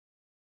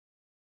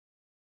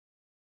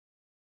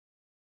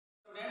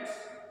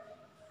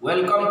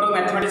Welcome to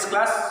mathematics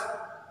class.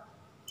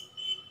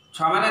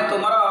 छुआ मैंने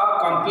तुम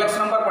कॉम्प्लेक्स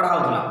नंबर पढ़ा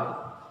होता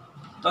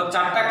तो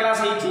 4टा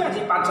क्लास होती आज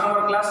 5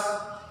 नंबर क्लास।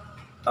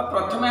 तो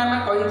प्रथम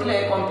आम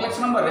कही कॉम्प्लेक्स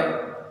नंबर रे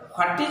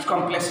what is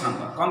complex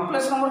number.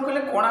 Complex number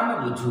कहले कौन आम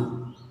बुझू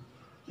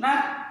ना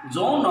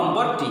जो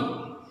नंबर टी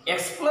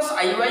x प्लस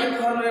आई वाई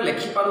फॉर्म रे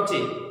लिखि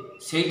पारुचे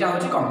सेटा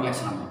होची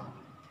कॉम्प्लेक्स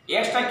नंबर।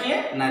 x टा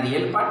किए ना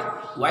रियल पार्ट,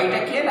 y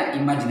टा किए ना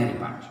imaginary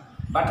part,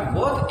 but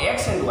both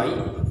x and y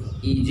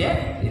is a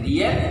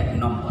real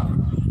number.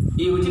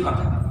 ये हूँ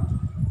कथा।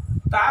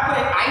 तापर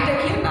आई टा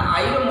किए ना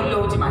आई रो मूल्य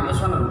हूँ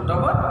 -1 रूट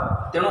ओवर,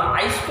 तेणु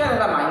आई स्क्वायर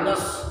है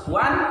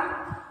 -1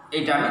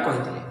 एटा आम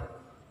कही।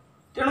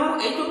 तेणु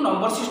ये जो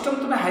नंबर सिस्टम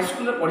तुम हाई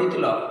स्कूल पढ़ी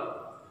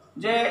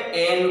जे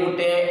एन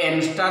गोटे एन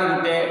स्टार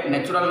गोटे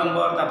नेचुरल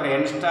नंबर, तापर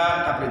एन स्टार,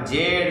 तापर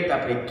जेड,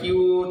 तापर क्यू,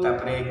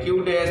 तापर क्यू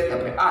डैश,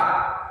 तापर आर,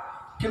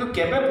 किंतु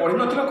केबे पढ़ी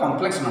नथिलो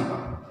कॉम्प्लेक्स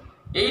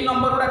नंबर। यही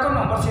number गुड़ाक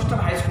number system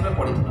high school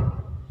पढ़ी।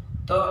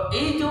 तो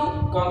यही जो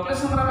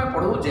कॉम्प्लेक्स नंबर आम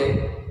पढ़ुचे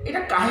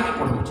यहाँ कहीं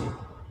पढ़ुचे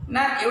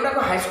ना एगुड़ाक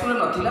हाई स्कूल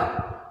नाला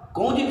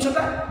कौ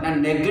जिनसा ना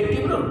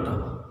negative root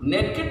over.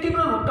 Negative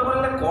root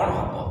over कौन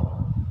हम,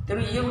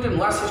 तेणु ये गोटे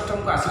नुआ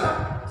सिस्टम को आसला।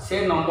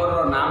 से नंबर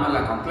नाम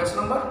है कॉम्प्लेक्स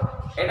नंबर।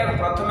 एटा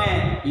प्रथमे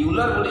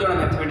यूलर बोली जन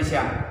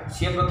मैथमेटिशियन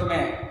सी प्रथमे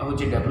हूँ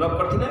डेभलप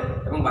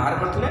करते बाहर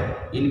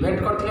करते इनभेंट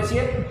करते सी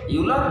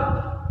यूलर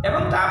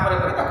एवं तापर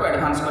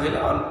एडभांस करेंगे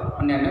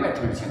अन्य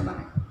मैथमेटिशियन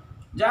मैंने।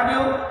 जहाँ भी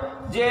हो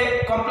जे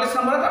कॉम्प्लेक्स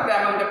नंबर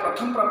आम गोटे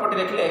प्रथम प्रॉपर्टी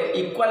देखले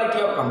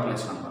इक्वालिटी ऑफ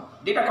कॉम्प्लेक्स नंबर।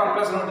 दुटा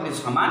कॉम्प्लेक्स नंबर यदि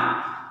सामान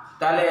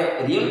ताले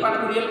रियल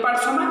पार्ट को रियल पार्ट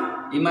सामान,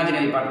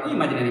 इमेजिनरी पार्ट को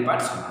इमेजिनरी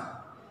पार्ट सामान।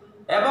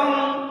 एवं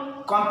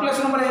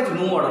कॉम्प्लेक्स नंबर है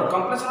नो ऑर्डर।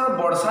 कॉम्प्लेक्स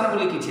नंबर बड़ सान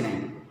बोली किसी ना,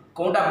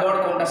 कौटा बड़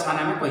कौटा सान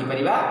आम कहीपर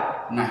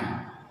ना।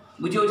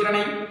 बुझी हो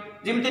नहीं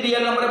जमी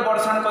रियल नंबर बड़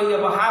सान कही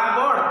हम हाफ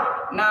बड़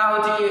ना हूँ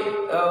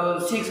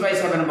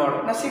 6/7 बड़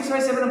ना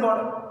 6/7 बड़,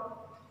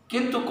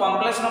 किंतु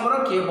कॉम्प्लेक्स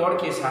नंबर किए बड़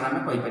किए सान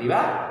आम कहीपर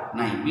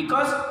ना।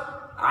 बिकज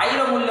आई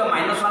रो मूल्य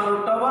 -1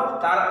 रूट ओवर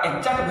तार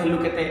एक्जाक्ट भैल्यू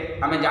केते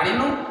आम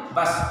जानिनु,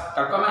 बस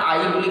ताको आम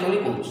आई बोली खाली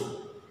कहूँ।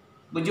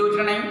 बुझी हो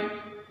नहीं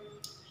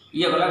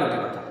ये गला गोटे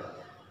कथा।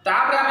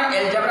 तापर आम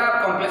एलजेब्रा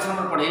कॉम्प्लेक्स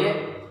नंबर पढ़ेले।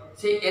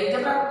 से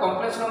एलजेब्रा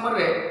कॉम्प्लेक्स नंबर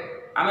रे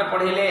आम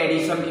पढ़ेले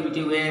एडिशन केमिति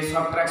हुए,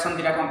 सबट्रैक्शन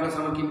दुटा कॉम्प्लेक्स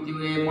नंबर केमिति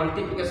हुए,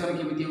 मल्टीप्लिकेशन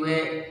केमिति हुए,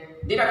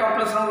 दुटा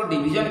कॉम्प्लेक्स नंबर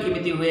डिवीजन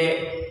केमिति हुए,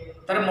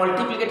 तार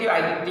मल्टीप्लिकेटिव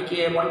आइडेंटिटी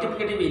किए,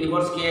 मल्टीप्लिकेटिव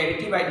यूनिवर्स किए,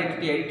 एडिटिव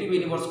आइडेंटिटी एडिटिव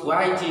यूनिवर्स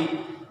कुहाई।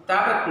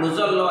 तापर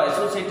closure law,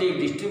 associative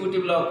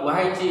distributive law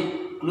कुहाई।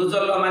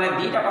 Closure law माने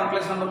दुटा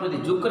कॉम्प्लेक्स नंबर यदि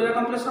जोग करिया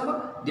कॉम्प्लेक्स नंबर,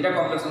 दुटा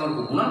कॉम्प्लेक्स नंबर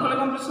को गुणन कले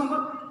कॉम्प्लेक्स नंबर,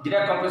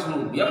 दुटा कॉम्प्लेक्स नंबर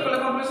को वियोग कले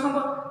कॉम्प्लेक्स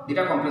नंबर,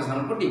 दुटा कॉम्प्लेक्स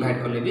नंबर को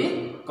डिवाइड कले भी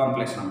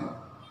कॉम्प्लेक्स नंबर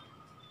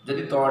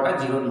जदि तळटा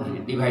 0 नुहे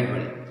डिवाइड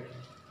बेले।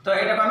 तो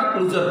यहाँ को आम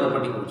क्लोजर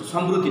प्रॉपर्टी कहूँ,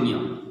 समृद्धि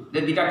नियम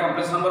जे दुटा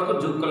कॉम्प्लेक्स नंबर को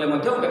जोग कले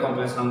गोटे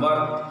कॉम्प्लेक्स नंबर।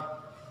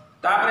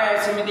 तापर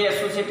सेमिति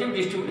एसोसिएटिव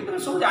डिस्ट्रीब्यूटिव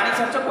सब जानी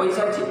सारछ कहि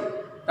सारछि।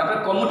 तापर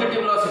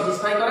कम्यूटेटिव लॉ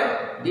सैटिस्फाई करे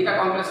दुटा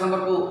कॉम्प्लेक्स नंबर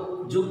को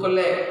जोग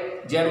कले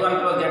Z1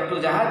 + Z2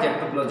 जहाँ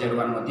Z2 +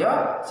 Z1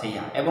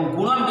 सैया, एवं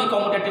गुणन भी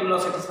कम्यूटेटिव लॉ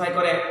सैटिस्फाई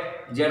करे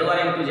Z1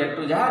 ×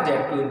 Z2 जहाँ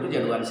Z2 ×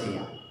 Z1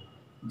 सैया।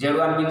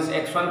 Z1 means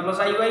x1 +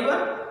 iy1,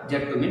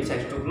 Z2 means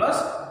x2 +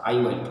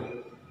 iy2।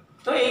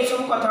 तो यही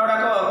सब कथा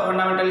गुड़ाक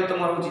फंडामेंटाली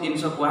तुम हूँ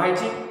जिनस कहुई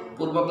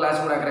पूर्व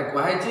क्लास गुड़ाक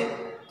कहुई।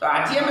 तो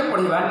आज आम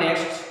पढ़ा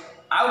नेक्स्ट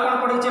आउ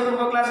कौन पढ़े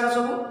पूर्व क्लास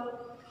सब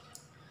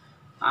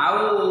आउ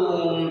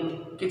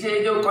किसी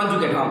जो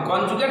कंजुगेट। हाँ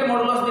कंजुगेट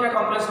मॉडुलस दुटा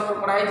कॉम्प्लेक्स नंबर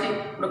पढ़ाई।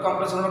 गोटे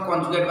कॉम्प्लेक्स नंबर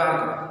कंजुगेट बाहर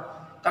कर,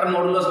 तार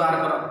मॉडुलस बाहर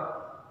कर।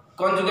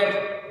 कंजुगेट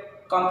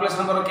कॉम्प्लेक्स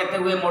नंबर केते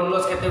हुए,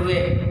 मॉडुलस केते हुए,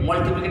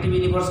 मल्टीप्लिकेटिव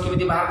यूनिवर्स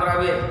केमिति बाहर करा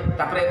हुए,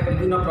 तापरे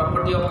विभिन्न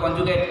प्रॉपर्टी ऑफ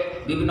कंजुगेट,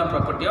 विभिन्न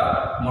प्रॉपर्टी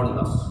ऑफ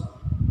मॉडुलस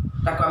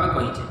ताको आमे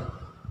कहिचे।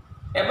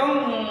 एवं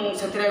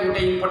से गोटे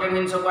इंपोर्टेंट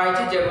जिनस कहुई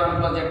Z1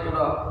 + Z2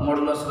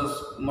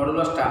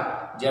 मॉडुलसटा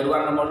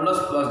Z1 modulus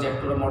 +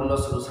 Z2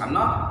 modulus सान,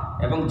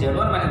 एवं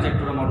Z1 माने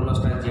Z2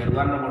 मॉडुलसटा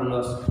Z1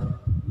 modulus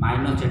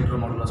 - Z2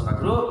 modulus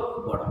पाखरु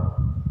बड़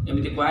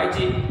एमती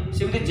कहुई।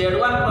 सेमती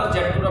Z1 +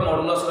 Z2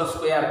 मॉडुलस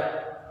स्क्वायर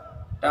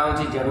टा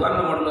होची Z1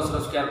 modulus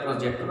square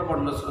 + Z2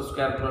 modulus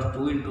square +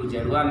 2 ×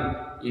 Z1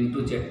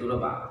 × Z2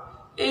 बार।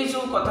 यही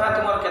सब कथा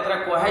तुम केतरा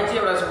कहुई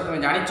एवं सब तुम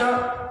जानिच।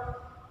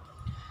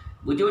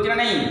 बुझी हो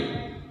नहीं।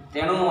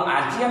 तेणु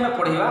आज आम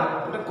पढ़ा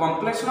गोटे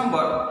कॉम्प्लेक्स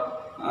नंबर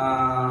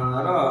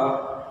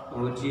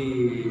हूँ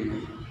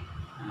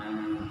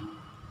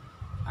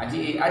आज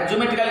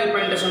ज्योमेट्रिकल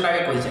रिप्रेजेंटेशन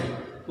आगे कही सारी।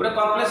 गोटे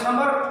कॉम्प्लेक्स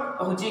नंबर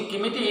हूँ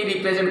किमिति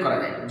रिप्रेजेंट करा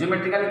जाए,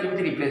 ज्योमेट्रिकल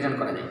किमिति रिप्रेजेंट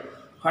करा जाए।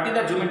 What is the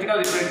geometrical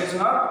representation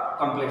of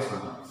complex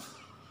number?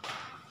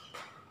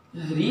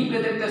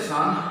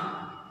 Representation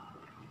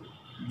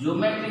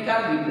geometrical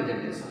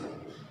representation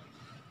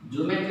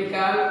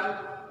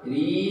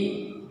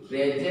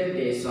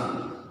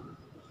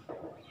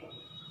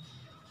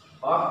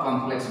of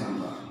complex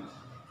number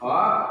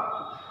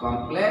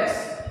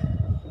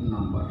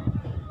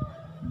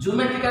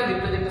geometrical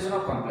representation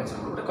of complex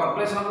number. गोटे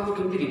कॉम्प्लेक्स नंबर को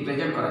किमिति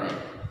रिप्रेजेंट करा जाए,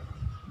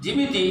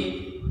 जिमिति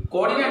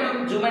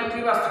कोऑर्डिनेट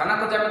ज्योमेट्री व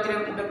स्थानांक ज्यामिति रे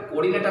गोटे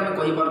कोऑर्डिनेट हम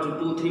कहि पारछु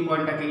 2 3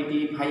 पॉइंट के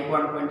 80 5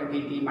 1 पॉइंट के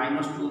 80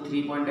 -2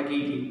 3 पॉइंट के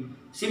 80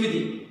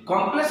 सिमिति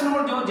कॉम्प्लेक्स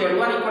नंबर जो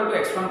z1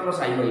 = x1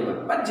 + i/y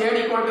बा z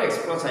 = x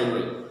 +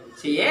 i/y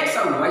से x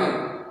और y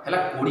हला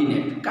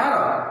कोऑर्डिनेट कार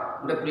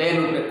गोटे प्लेन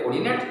गोटे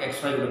कोऑर्डिनेट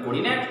xy गोटे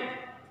कोऑर्डिनेट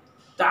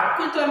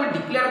ताकि तो हम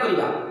डिक्लेयर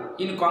करिबा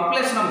इन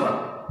कॉम्प्लेक्स नंबर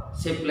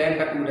से प्लेन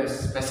का गोटे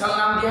स्पेशल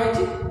नाम दिया है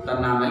तार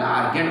नाम है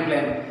आर्गेन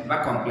प्लेन बा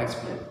कॉम्प्लेक्स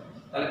प्लेन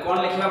ताले कोन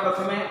लिखला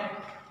प्रथमे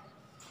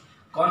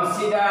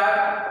consider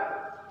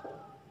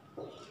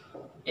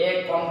a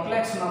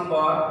complex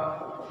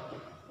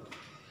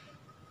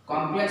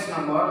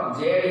number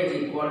z is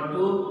equal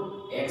to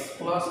x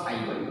plus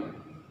iy.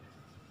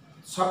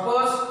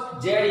 Suppose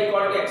z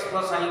equal to x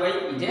plus iy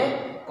is a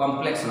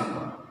complex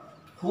number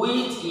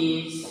which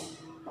is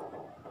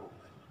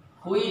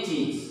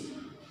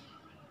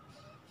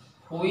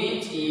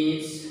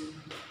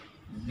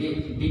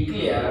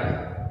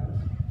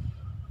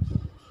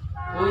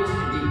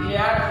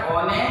declared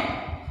on a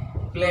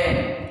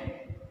plane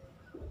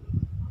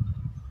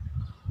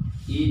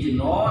is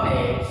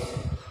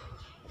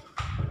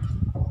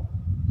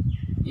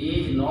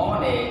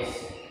known as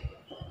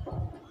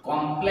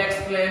complex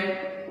plane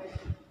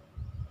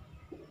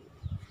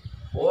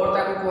और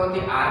ताको कहते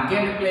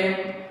argan plane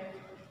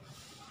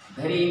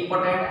very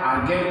important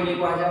argan बोली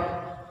कहा जाए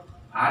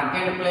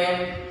argan plane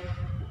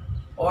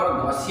और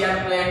Gaussian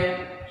plane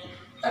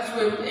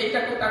एटा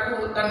को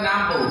ताको तार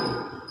नाम बहुत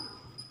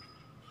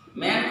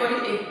मेन करी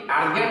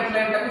आर्गेन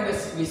प्लेन टाको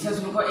विशेष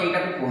रूप एटा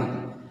को कहते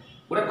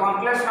गोटे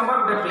कॉम्प्लेक्स नंबर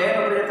गोटे प्लेन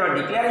ऊपर जो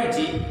डिक्लेयर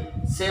होची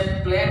से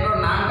प्लेन रो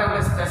नाम टा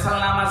गोटे स्पेशल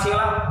नाम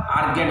आसीगला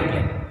आर्गेन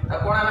प्लेन तो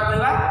कोन हम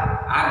कहबा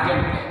आर्गेन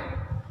प्लेन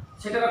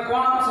सेटा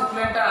कोन से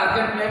प्लेन टा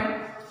argan plane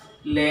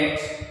late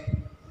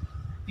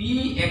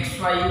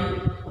pxy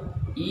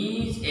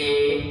is a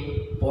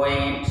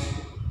point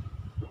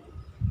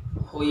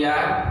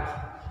where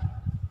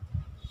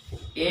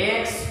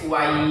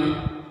xy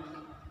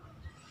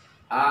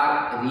are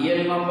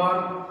real number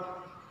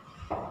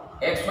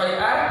xy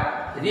are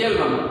real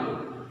number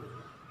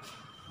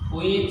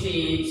which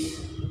is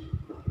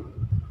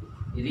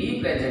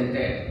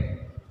represented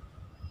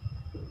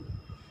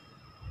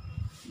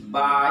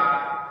by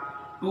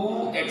two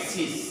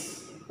axes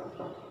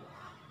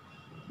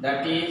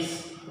that is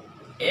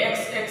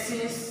x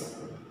axis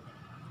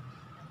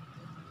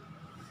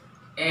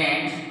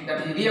and that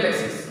is real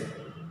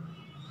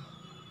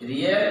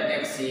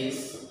axis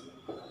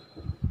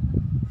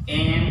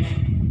and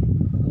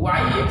y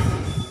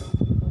axis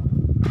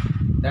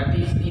that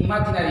is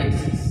imaginary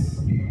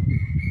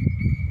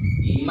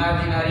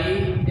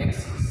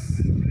axis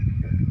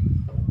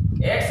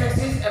x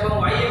axis एवं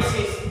y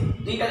axis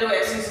दुईटा जो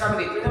axis हम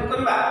represent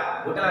करबा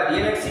गोटा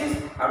real axis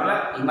और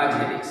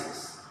imaginary axis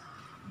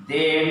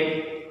then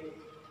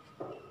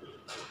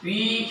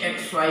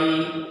pxy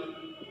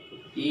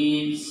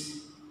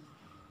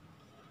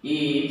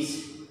is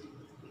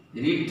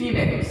written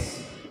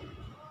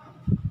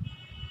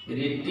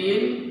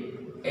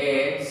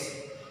as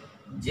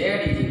z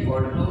is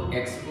equal to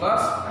x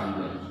plus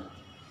iy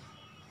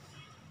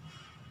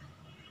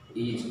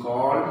is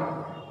called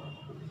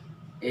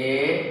a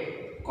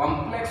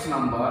complex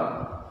number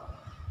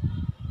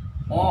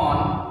on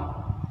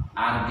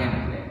argand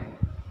plane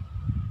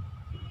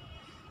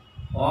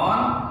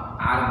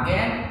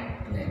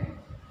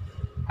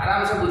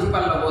आराम से बुझी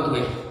पाल बहुत हुए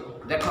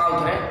देख आउ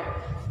थे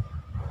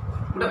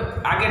गोटे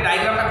आगे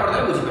डायग्राम टा कर दे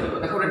बुझी परिबो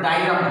देखो गोटे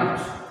डायग्राम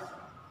होछ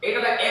एटा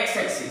ला x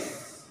एक्सिस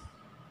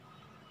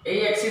ए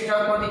एक्सिस टा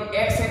कोन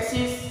x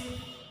एक्सिस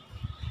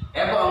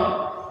एवं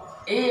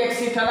ए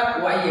एक्सिस ला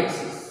y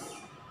एक्सिस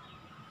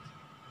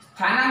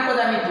स्थानांक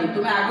ज्यामिति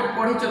तुमे आगु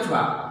पढिछ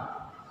छुआ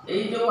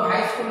ए जो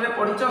हाई स्कूल रे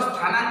पढिछ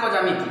स्थानांक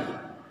ज्यामिति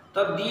तो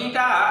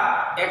दीटा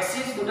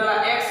axis गोटेला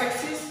x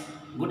axis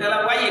गोटेला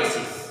y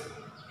axis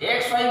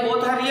x y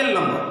both are real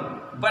number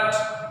but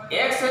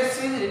x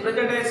axis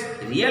represented as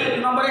real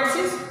number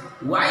axis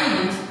y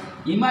is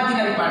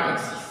imaginary part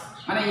axis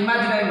माने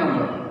imaginary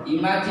number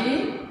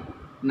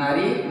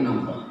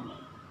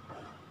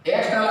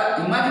x ला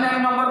imaginary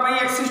number पई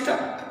axis ता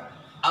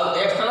और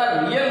x ला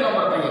real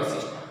number पई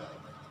axis ता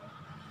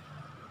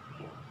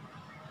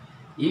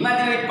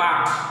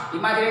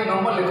imaginary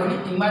number लेखनी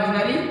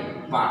imaginary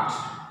part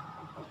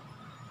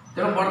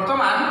तेरो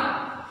वर्तमान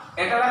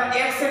एटाला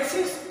x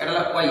axis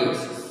एटाला y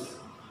axis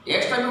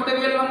x टा भी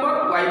रियल नंबर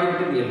y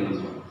भी रियल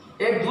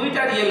नंबर ए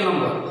दुईटा रियल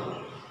नंबर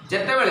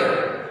जते बेले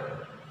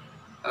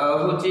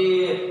होची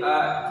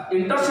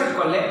इंटरसेक्ट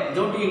करले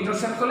जोटी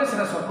इंटरसेक्ट करले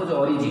सेटा सपोज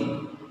ओरिजिन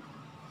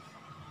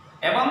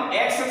एवं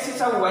x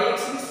एक्सिस और y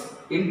एक्सिस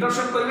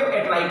इंटरसेक्ट करबे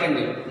एट राइट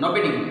एंगल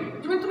 90 डिग्री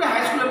जेमे तुमे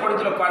हाई स्कूल में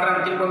पढितलो क्वाड्रेंट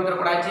त्रिकोणमिति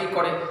पढाई छी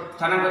करे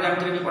स्थानांक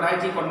ज्यामिति में पढाई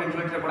छी कोऑर्डिनेट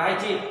ज्योमेट्री पढाई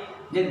छी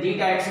जे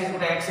दुईटा एक्सिस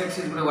गोटे x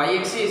एक्सिस गोटे y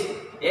एक्सिस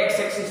x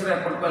एक्सिस रे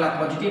एपट पहला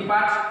पॉजिटिव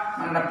पार्ट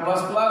माने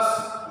plus plus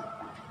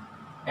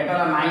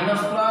एटाला minus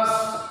plus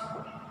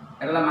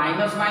एटाला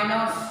minus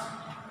minus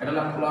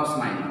एटाला plus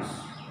minus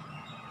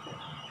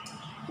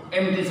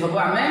एमती सब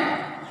आमे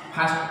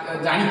फास्ट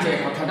जानि छे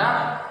कथाटा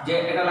जे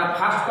एटाला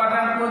फर्स्ट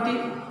क्वाड्रेंट कहती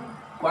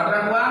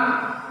क्वाड्रेंट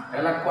 1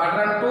 एला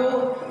क्वाड्रेंट 2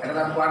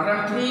 एला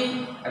क्वाड्रेंट 3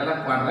 एला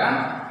क्वाड्रेंट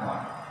 4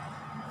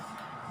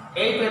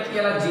 8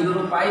 केला 0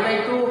 ରୁ pi by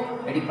 2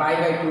 AD pi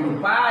by 2 ରୁ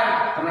पाई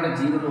तमने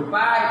 0 ରୁ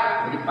पाई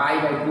एडी पाई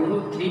बाय 2 ରୁ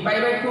 3 पाई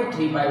बाय 2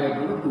 3 पाई बाय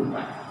 2 ରୁ 2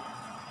 पाई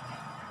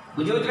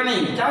बुझियो कि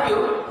नहीं चाहियो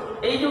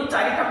ए जो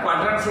चारिटा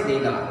क्वाड्रेंट से दे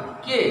दला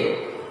के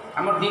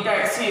हमर दीटा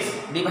एक्सिस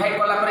डिवाइड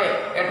कला परे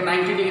एट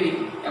 90 डिग्री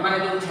एमाने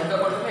जो छेद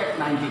करते एट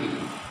 90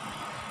 डिग्री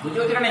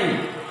बुझियो कि नहीं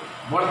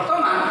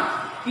वर्तमान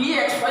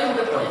pxy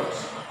उठे point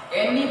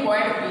any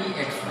point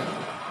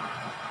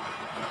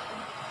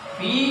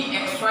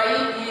pxy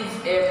is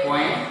a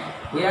point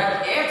where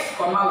x,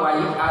 y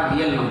are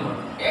real number.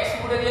 X is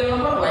a real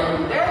number, y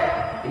is a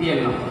real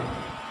number,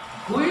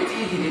 which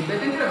is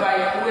represented by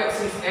two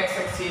axes, x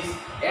axis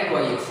and y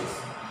axis.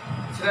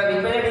 So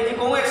represented is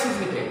two axis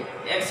with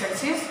x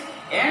axis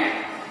and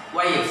y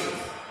axis.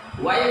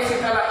 Y axis is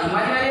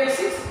imaginary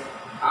axis,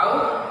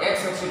 and x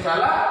axis is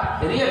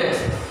real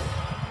axis.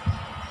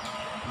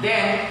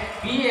 Then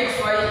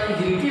pxy is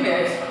written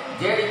as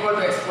z equal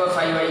to x plus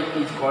iy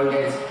is called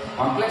as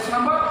complex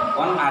number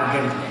on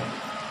argand plane.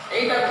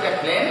 एटा गोटे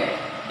plane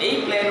ए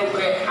plane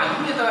ऊपर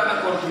आगु जब आम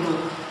करूँ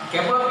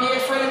केवल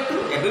pxy लिखु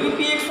एबे भी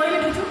pxy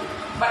लिखु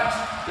बट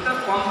जो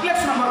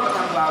कॉम्प्लेक्स नंबर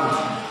कथा कहूँ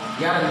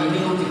यार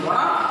मीनिंग होती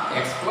कौन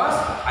x plus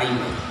iy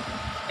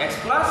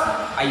एटा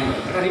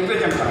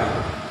रिप्रेजेंट करा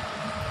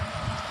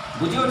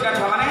बुझियो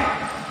छुआ माने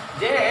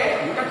जे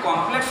गोटे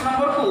कॉम्प्लेक्स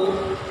नंबर को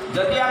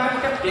जदि आम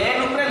गोटे प्लेन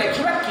ऊपर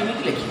लिखा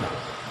किमिति लिखा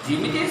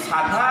जिमिति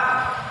साधा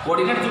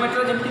कोऑर्डिनेट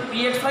ज्योमेट्री जेमति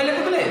pxy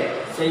लिखुले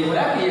सेही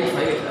भला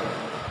pxy लिखा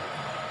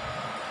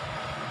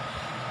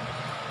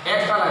x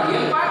वाला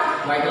रियल पार्ट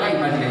y वाला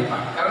इमेजिनरी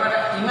पार्ट कारण एटा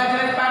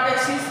इमेजिनरी पार्ट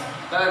एक्सिस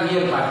ता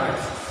रियल पार्ट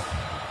एक्सिस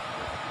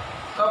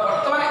तो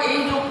वर्तमान ए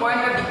जो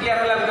पॉइंट डिक्लेयर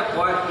होला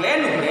गोटे प्लेन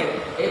ऊपर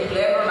ए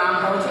प्लेन रो नाम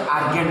होछि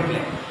आर्गेंट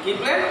प्लेन की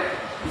plane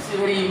this is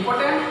very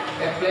important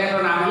A plane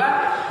रो नाम होला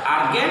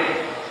आर्गेंट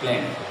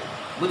प्लेन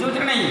बुझु छ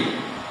नहीं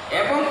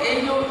एवं ए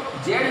जो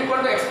z equal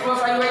to x plus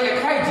iy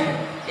लिखा है जी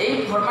ए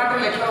फॉर्मेट रे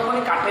लिखा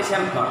होनी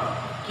कार्टेशियन फॉर्म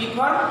की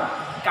form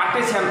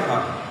Cartesian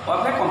form of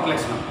a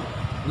complex number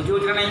बुझु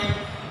छ नहीं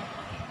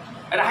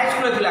एटा हाई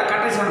स्कूल थिला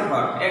कार्टेशियन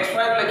फॉर्म x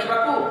y लिखा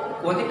को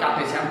कोथि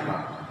कार्टेशियन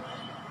फॉर्म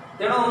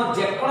तेणु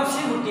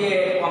जेकोसी गोटे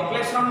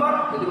कॉम्प्लेक्स नंबर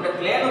यदि गोटे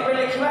प्लेन ऊपर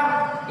लिखा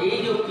ए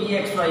जो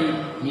pxy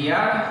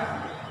here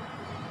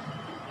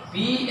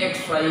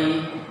pxy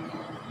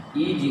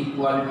is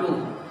equal to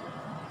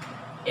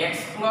x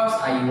plus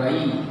iy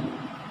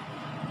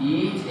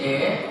is a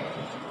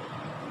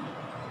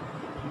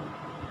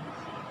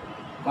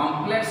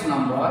complex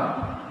number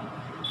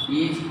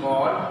is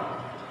called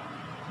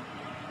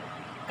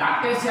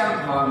Cartesian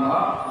form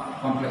of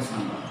complex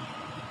number.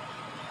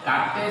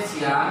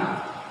 Cartesian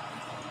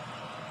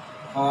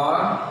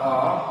form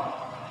of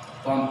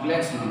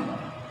complex number.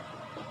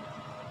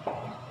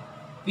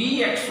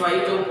 pxy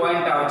जो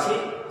point अच्छी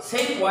से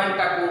पॉइंट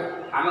को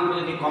आम जो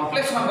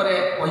कॉम्प्लेक्स नंबर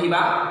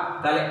कहवा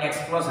ताले x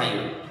plus iy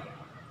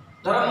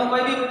धर मु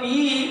कहबी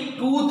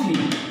p23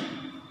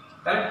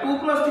 ताले 2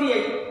 plus 3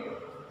 आई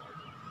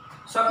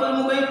सपोज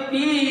मु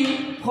कहबी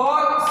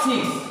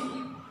p46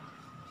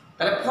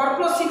 ताले 4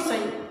 plus 6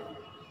 आई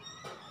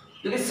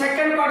यदि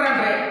सेकंड क्वाड्रेंट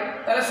रे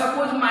ताले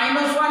सपोज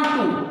 -1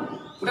 2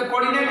 गोटे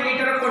कोऑर्डिनेट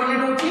एटर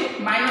कोऑर्डिनेट होची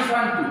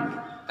 -1 2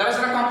 ताले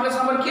सेटा कॉम्प्लेक्स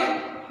नंबर के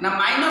ना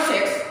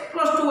 -x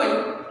plus 2y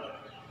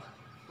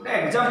गोटे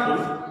एग्जांपल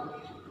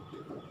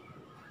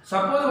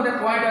सपोज गोटे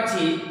पॉइंट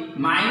अछि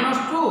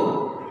 -2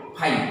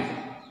 5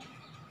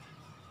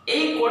 ए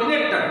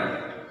कोऑर्डिनेट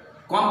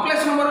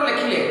कॉम्प्लेक्स नंबर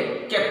लिखिले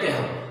केते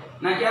हो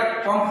ना या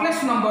कॉम्प्लेक्स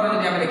नंबर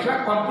यदि हम लिखा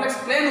कॉम्प्लेक्स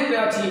प्लेन ऊपर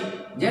अछि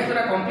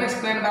जेतरा कॉम्प्लेक्स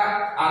प्लेन बा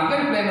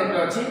आर्गेन प्लेन ऊपर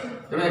अछि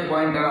तमे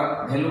पॉइंट रा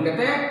वैल्यू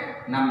केते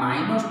ना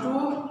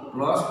 -2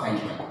 plus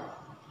 5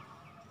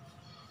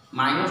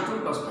 -2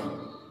 plus 5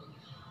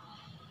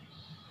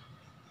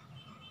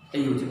 ए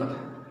होची कथा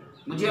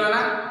बुझियो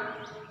ना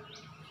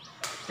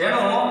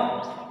तेनो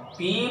p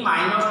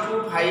 -2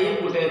 5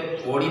 गोटे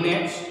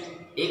कोऑर्डिनेट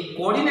ए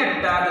कोऑर्डिनेट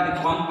ता यदि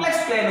कॉम्प्लेक्स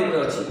प्लेन ऊपर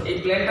अछि ए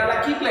प्लेन ता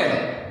की प्लेन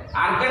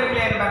आर्गेन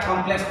प्लेन बा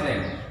कॉम्प्लेक्स प्लेन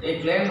ए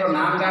प्लेन रो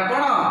नाम गा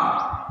कोन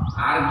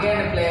आर्गेन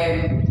प्लेन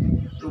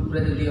ऊपर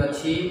यदि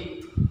अछि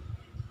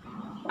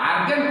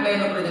आर्गेन प्लेन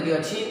ऊपर यदि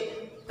अछि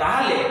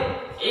ताहाले ए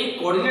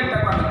कोऑर्डिनेट ता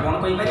हम कोन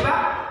कहि परिबा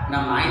ना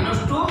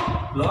 -2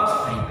 plus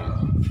 5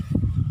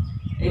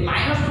 ए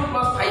 -2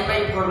 plus 5 by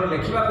 4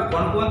 लिखिबा को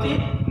कोन कोंती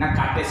ना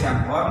Cartesian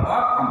form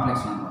of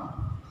complex number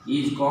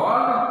is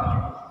called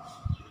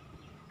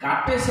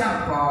Cartesian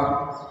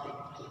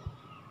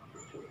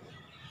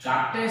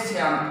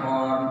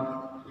form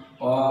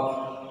of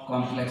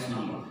complex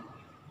number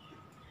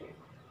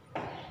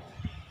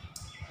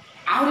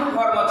आउरी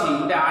फॉर्म अछि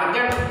गोटे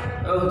आर्गेंट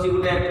होछि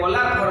गोटे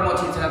पोलर फॉर्म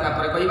अछि सेटा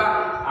तापर कहबा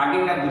आगे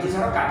ना बुझी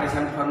सारो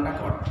कार्टेशियन फॉर्म ता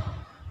कोन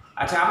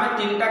अच्छा हमें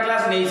तीनटा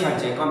क्लास नहीं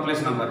साचे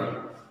कॉम्प्लेक्स नंबर रे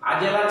आज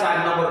हला 4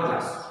 नंबर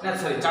क्लास ना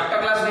सॉरी 4टा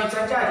क्लास नहीं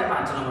साचे आज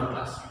 5 नंबर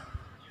क्लास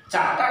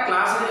 4टा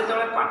क्लास रे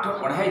जेतले पाठ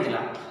पढाई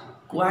दिला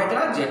कुआ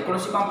हेतला जे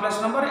कोनसी complex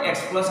number x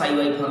plus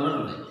iy form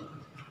रे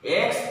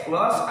x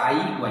plus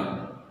iy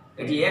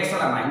eighty x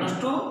हला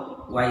 -2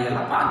 y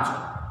हला 5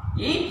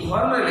 ये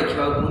फॉर्म रे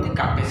लिखिबा कहते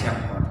कार्टेशियन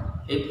फॉर्म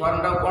ए फॉर्म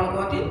टा कोन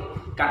कहते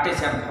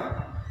कार्टेशियन फॉर्म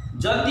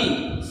जदि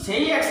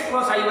सेही x +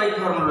 iy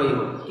फॉर्म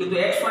रहिबो किंतु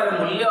x y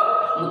मूल्य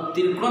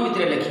त्रिकोणमिति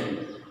रे लिखिबी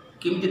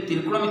किमति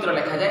त्रिकोणमिति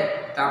लिखा जाए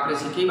तापर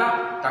शिखिबा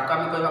ताका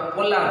हम कहबा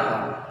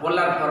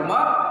पोलर फॉर्म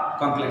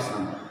कॉम्प्लेक्स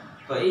नंबर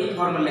तो यही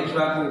फॉर्म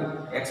लिखा को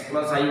x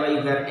 + iy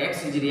where x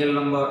is real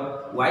number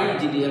y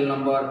is real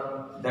number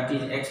that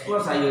is x +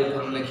 iy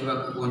form लिखा को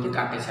कहते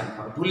कार्टेशियन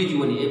फॉर्म भूली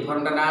जीवनी ए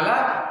फॉर्म ता नाला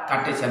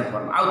कार्टेशियन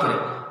फॉर्म आउ थरे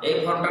ए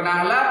फॉर्म ता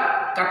नाला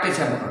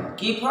कार्टेशियन फॉर्म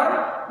की फॉर्म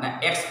ना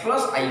x +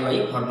 iy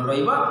फॉर्म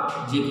रहइबा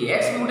जे कि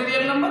x भी गोटे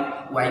रियल नंबर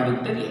y भी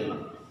गोटे रियल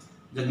नंबर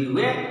जदि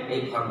हुए ए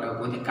फॉर्म ता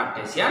कहते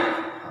कार्टेशियन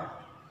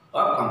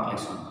और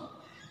कॉम्प्लेक्स नंबर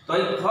तो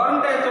ये फॉर्म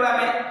ता जो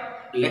हमें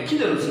लिखि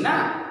देलुसी ना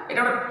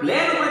एटा गोटे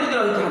प्लेन ऊपर जदि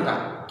रही थांता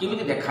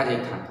किमिति देखा जाय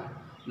थांता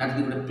ना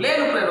जदि गोटे प्लेन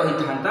ऊपर रही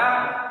थांता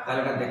ताले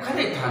एटा देखा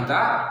जाय थांता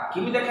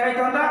किमिति देखा जाय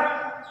थांता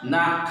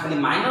ना खाली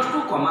 -2,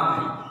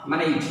 5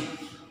 माने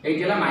एइट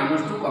हला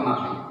 -2,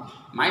 5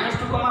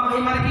 -2, 5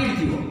 माने कि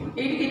थिबो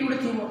एइट के गोटे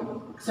थिबो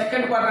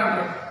सेकंड क्वाड्रेंट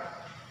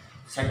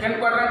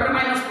रे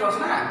माइनस प्लस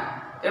ना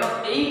तेनो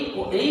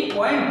एई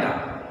पॉइंट ता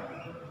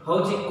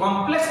होची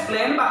कॉम्प्लेक्स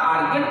प्लेन बा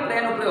आर्गेंट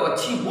प्लेन ऊपर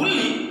अछि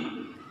बुली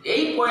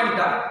एई पॉइंट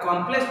ता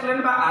कॉम्प्लेक्स प्लेन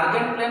बा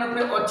आर्गेंट प्लेन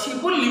ऊपर अछि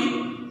बुली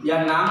या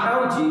नाम ता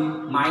होची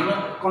माइनस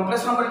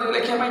कॉम्प्लेक्स नंबर जो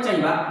लिखिया पई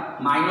चाहिबा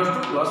 -2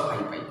 +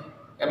 5 पाई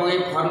एवं ए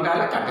फॉर्म ता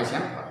हला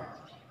Cartesian form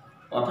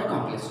of a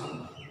complex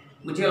number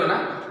बुझियलो ना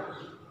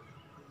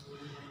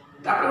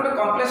तापर गोटे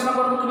कॉम्प्लेक्स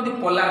नंबर को किमिति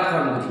पोलर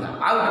फॉर्म बुझिला आ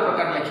गोटे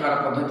प्रकार लिखिबार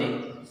पद्धति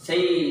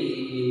सेई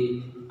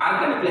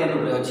आर्गेंट प्लेन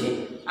ऊपर अछि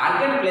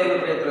आर्गेंट प्लेन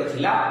ऊपर एतर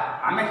थिला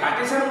आमे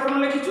कार्टेशियन फॉर्म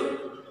लिखिछु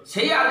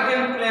सेई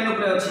आर्गेंट प्लेन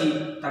ऊपर अछि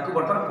ताकू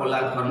बर्तन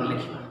पोलर फॉर्म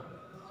लिखिबा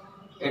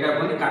एटा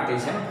कोनी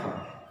Cartesian form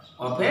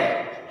of a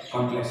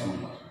complex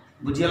number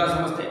बुझियला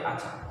समस्ते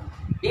अच्छा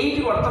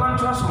एइटी वर्तमान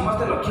छुआ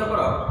समस्त लक्ष्य कर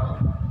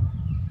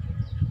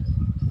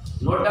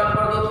नोट डाउन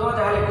कर दो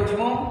जहाँ लिखुची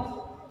मु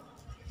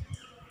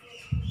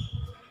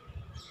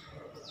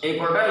ए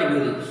पटा लिखि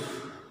दे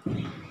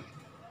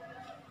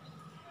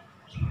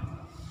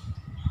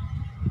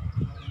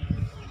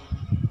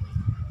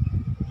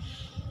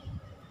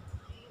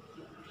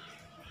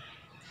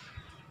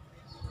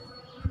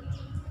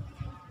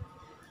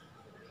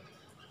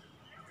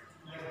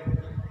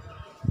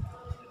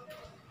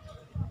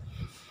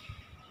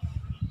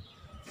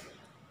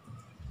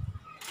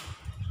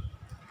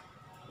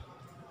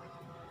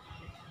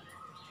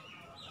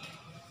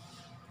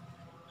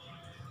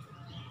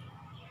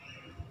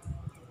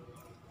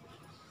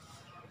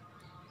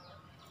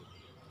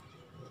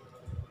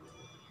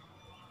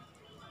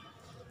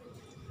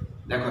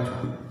देखो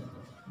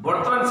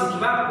बर्तमान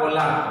शिखा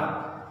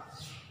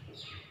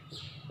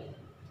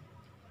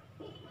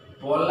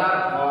polar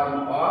form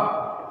of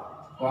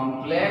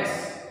complex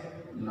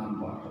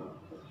number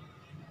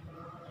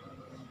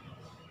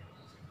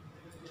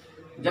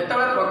जिते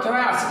प्रथम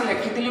आसिक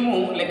लिखी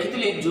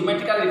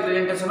geometrical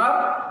representation of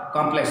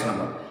complex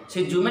number से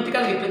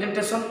ज्योमेट्रिकल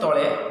रिप्रेजेंटेशन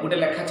तले गोटे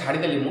लेखा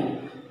छाड़देली मु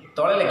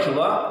तले लिखब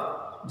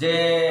जे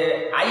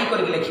आई कर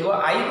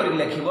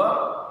लिखब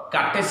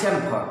कार्टेशियन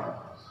फॉर्म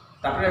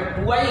तापर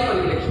 2i कर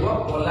लिखब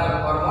polar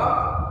form of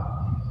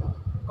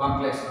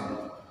complex number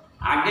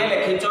आगे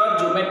लिखिच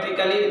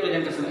ज्योमेट्रिकली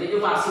रिप्रेजेंटेशन ये जो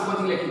आसी पछ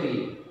लिखिली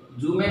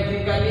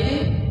geometrically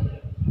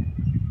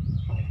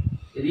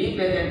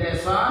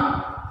representation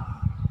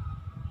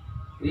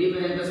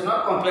of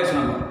complex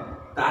number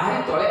ताहे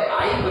तळे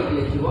आई कर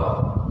लिखब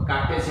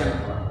कार्टेशियन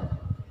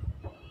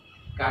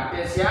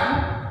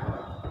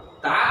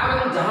तापर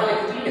जहाँ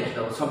लिखिली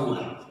लिखिदब सब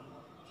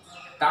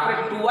तापर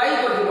 2i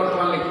कर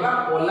वर्तमान लिखा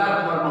polar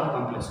form of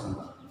complex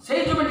number से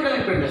geometrical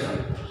representation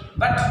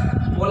but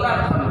polar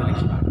form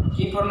लिखा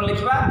की फॉर्म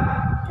लिखा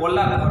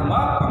polar form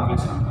of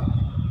complex number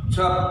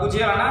सब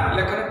बुझिया ना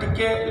लेखन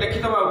टिके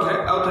लिखिदब आउ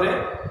थरे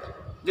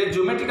जे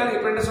geometrical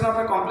representation of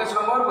a complex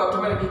number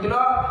प्रथम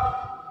लिखिदिलो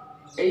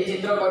एई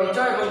चित्र करिछ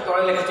एवं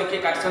तळे लिखिछ के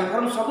कार्टेशियन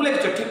फॉर्म सब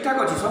लिखिछ ठीक ठाक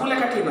अछि सब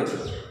लेखा ठीक अछि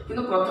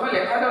किंतु प्रथम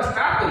लेखा जो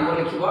स्टार्ट करिवो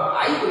लिखिबो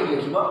आई कर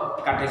लिखिबो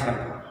कार्टेशियन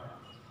फॉर्म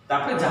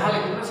तापर जहाँ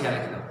लिखिबो से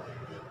लिखिदो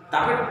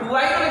तापर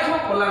 2i को लिखो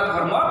polar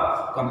form of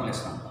complex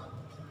number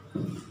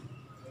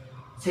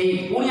से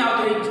पुणी आउ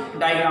थे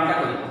डायग्राम टा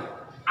करिबो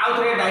आउ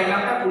थे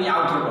डायग्राम टा पुणी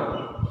आउ थे करबो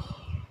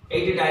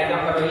एटी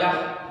डायग्राम टा रहला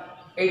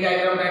ए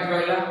डायग्राम टा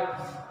रहला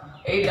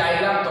ए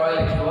डायग्राम तळे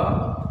लिखिबो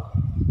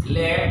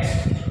late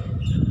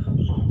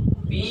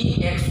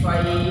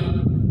pxy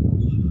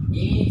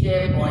is a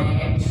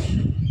point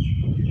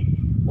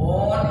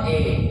on a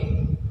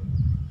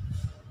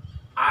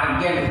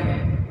argent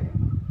plane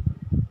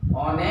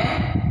on a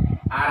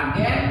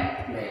argent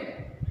plane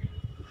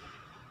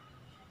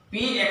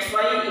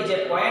pxy is a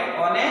point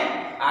on a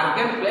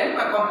argent plane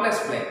or complex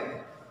plane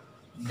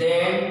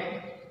then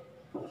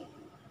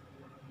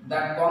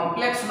the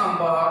complex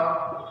number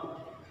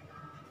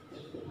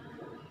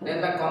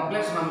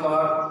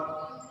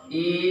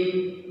in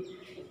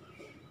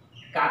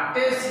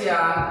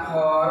Cartesian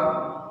form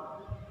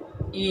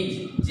is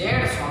z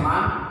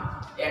समान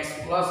x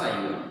 +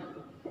 iy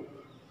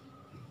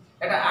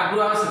এটা আগুর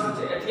আমি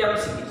শিখিছে এটি আমি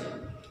শিখিছে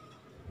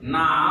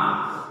না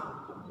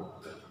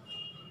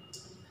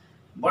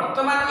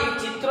বর্তমান এই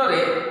চিত্রে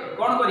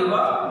কোন করিব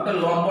গোটে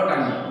লম্ব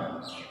টানি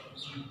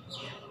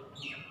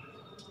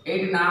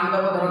এইটি নাম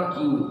দেব ধর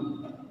কিউ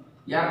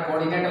ইয়ার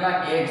কোঅর্ডিনেট হলা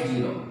x0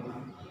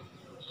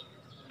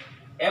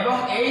 এবং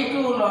এইটু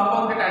লম্ব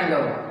গোটে টানি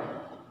দেব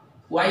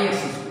y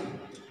एक्सिस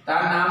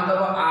তার নাম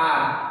দেব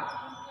r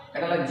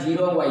এটা হলা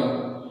 0y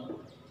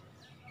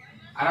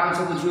আরাম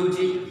সে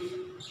বুঝিউছি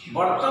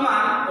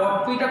বর্তমান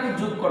অপিটা কু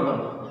যোগ কর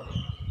দেব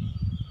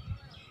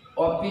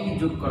অপি কি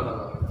যোগ কর দেব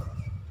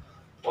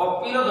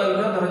অপির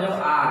দৈর্ঘ্য ধরা যাও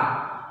r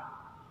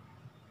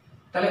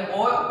তাহলে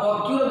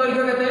অকিউর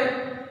দৈর্ঘ্য কেতে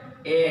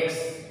x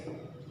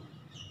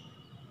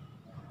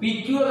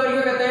পিকিউর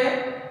দৈর্ঘ্য কেতে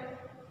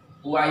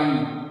y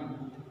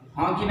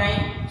हाँ कि नहीं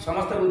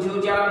समस्त बुझी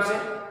होची आराम से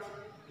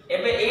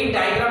एबे एई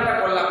डायग्रामटा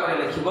करला परे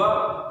लिखिब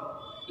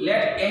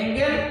let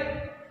angle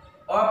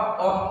of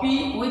OP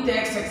with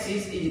x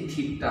axis is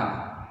theta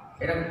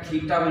Etah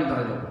theta बोली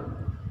धरा जाऊ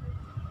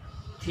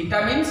theta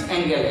means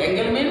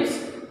angle means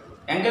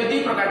angle दी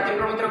प्रकार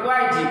त्रिकोणमिति को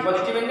आइछि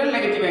positive angle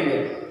negative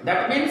angle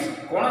that means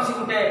कोनोसी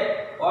गुटे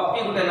OP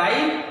गुटे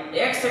लाइन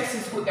x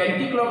एक्सिस को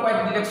एंटी क्लॉकवाइज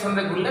डायरेक्शन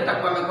रे घुरले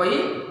ताको हमें कहि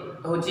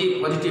होची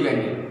पॉजिटिव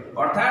एंगल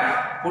अर्थात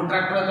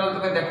प्रोट्रैक्टर जो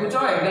तुम देखुच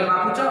एंगल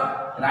मापुच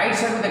राइट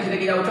साइड देखि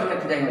देखि जाउछ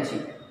केते जाई अछि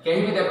केही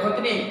भी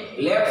देखंतनी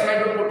लेफ्ट साइड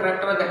रो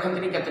प्रोट्रैक्टर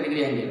देखंतनी केते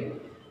डिग्री एंगल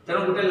तेरो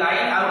गुटे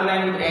line out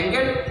line with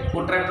angle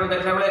protractor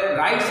देखला बेले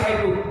राइट साइड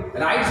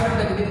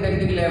देखि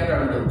देखि लेफ्ट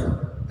आउट जाउछ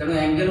तेनो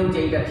एंगल हो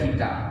एटा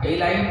थीटा एई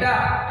लाइनटा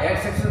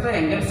x एक्सिस तो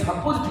एंगल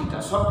सपोज थीटा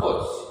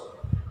सपोज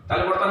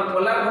ताले बर्तमान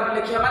पोलर फॉर्म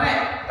लिखिया माने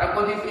ताको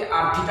दिति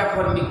r थीटा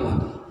फॉर्म भी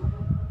कहंती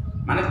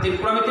माने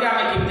त्रिकोणमिति रे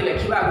आमे केमति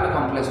लिखिबा गुटे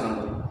कॉम्प्लेक्स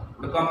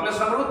नंबर कॉम्प्लेक्स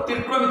नंबर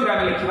त्रिकोणमिति रे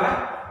आमे लिखिबा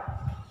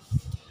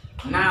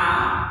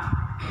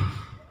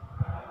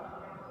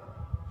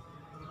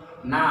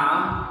ना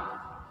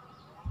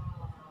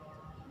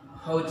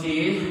होची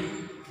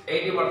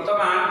एटी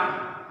वर्तमान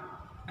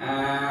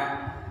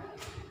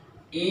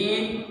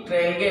in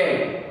triangle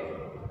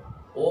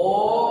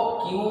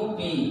OQP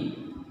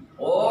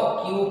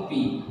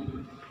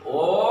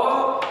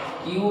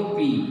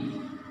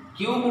Q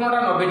कोणटा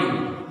 90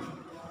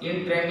 degree in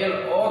triangle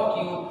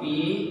OQP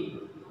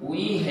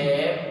we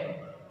have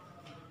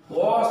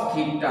cos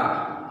theta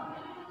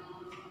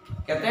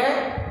कहते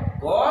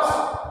cos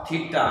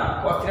theta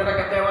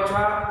केते हो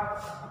छा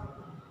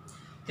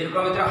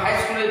त्रिकोणमिति हाई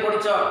स्कूल रे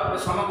पढिछ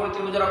समकोण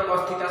त्रिभुजर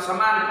cos theta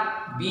समान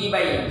b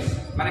by h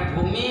माने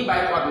भूमि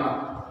bye Karna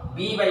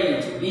b by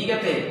h b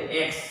केते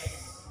x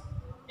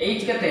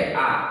h केते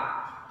r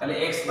ताले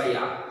x by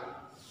r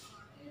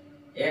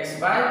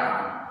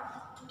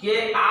के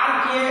r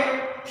के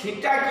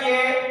थीटा के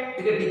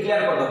टिके डिक्लेयर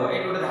कर दबो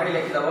एट गोटे धाडी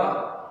लिखि दबो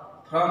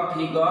from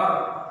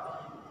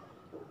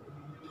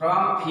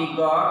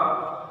figure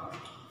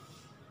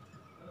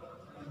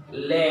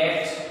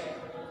let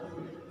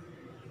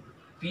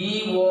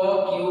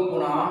POQ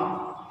गुण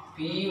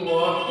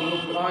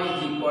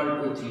is equal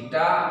to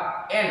theta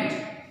and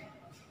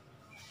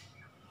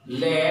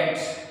let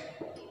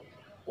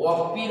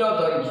OP रो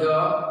दৈর্ঘ্য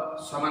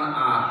समान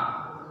r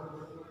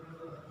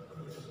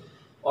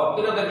OP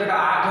रो दৈর্ঘ্যটা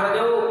r धरा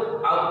जाऊ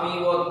आ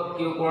POQ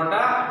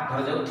गुणटा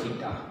धरा जाऊ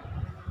थीटा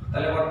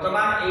ताले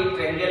वर्तमान ए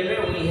ट्रायंगल रे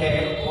वी हैव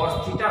cos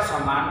थीटा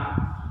समान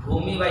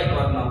भूमि बाय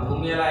कर्ण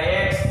भूमि हला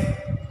x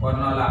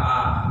कर्ण हला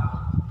r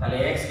ताले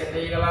x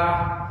केते गला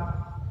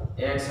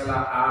x हला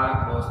r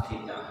cos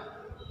theta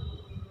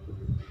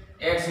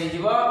x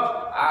हिजबो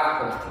r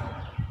cos theta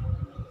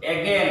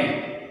again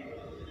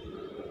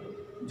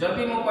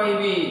जदि मु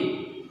कहबी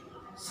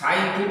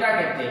sin थीटा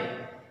केते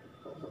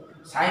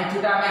sin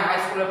थीटा हमें हाई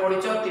स्कूल रे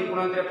पढिछो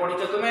त्रिकोणमिति रे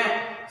पढिछो तुमे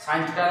sin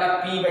थीटा हला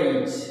p बाय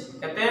h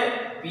केते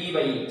p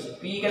by h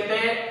p केते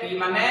p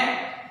माने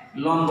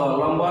लंब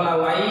ला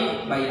y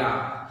by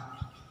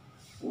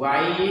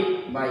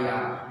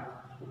r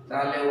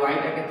ताले y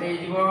टा केते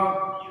हिजबो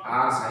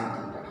r sin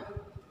थीटा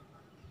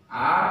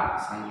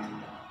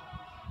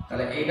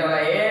ताले एटा ला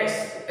x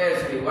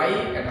सॉरी y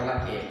एटा ला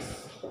x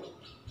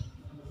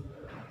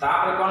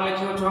तापर कोन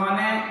लिखिबो छ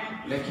माने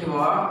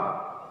लिखिबो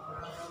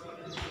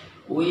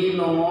we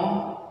know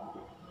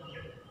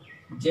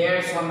z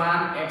समान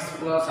x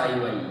plus iy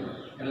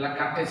एला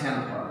कार्टेशियन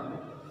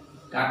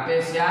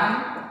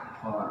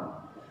फॉर्म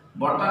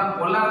बर्तमान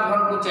पोलर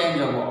फॉर्म को चेंज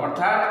होबो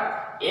अर्थात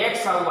x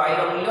और y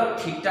रो मूल्य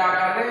थीटा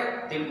आकार रे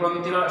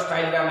त्रिकोणमिति रो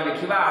स्टाइल रे हम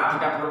लिखिबा r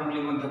थीटा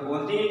फॉर्मूला मध्ये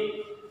कोनती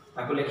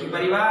ताको लिखि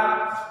परिबा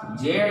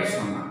z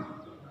समान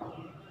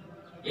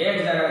x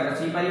जगह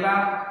रचि परिबा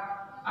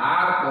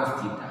r cos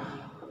थीटा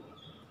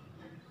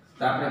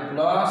तापर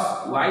प्लस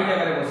y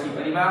जगह रे बसि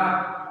परिबा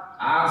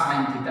r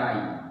sin theta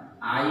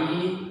i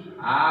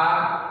r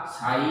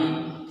sin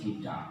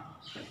theta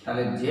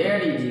ताले z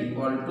is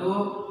equal to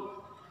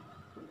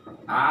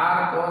r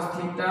cos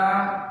theta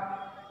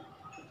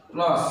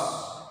plus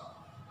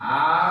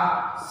r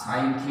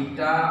sin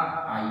theta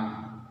i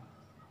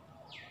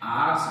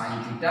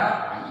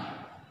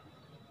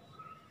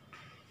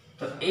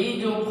तो यही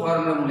जो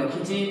फॉर्म में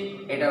लिखी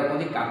एटा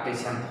कहते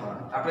कार्टेशियन फॉर्म।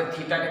 तापर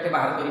थीटा केते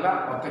बाहर करबा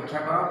अपेक्षा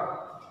करो,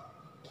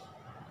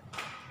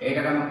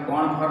 एटा हम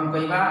कोन फॉर्म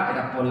कहबा,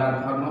 एटा polar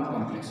form of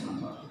complex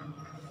number.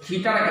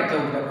 Theta केते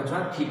होता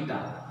देखो थीटा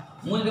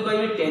मु जदि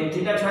कहबी tan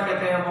थीटा छा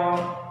केते हबो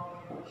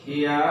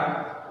हियर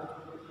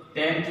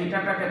tan थीटा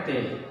टा केते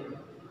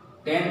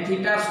tan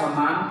थीटा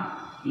समान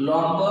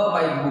लंब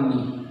बाय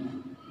भूमि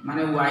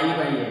माने y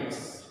बाय x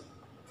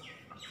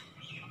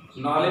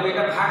नहले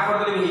बेटा भाग कर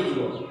देले भी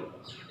हिजो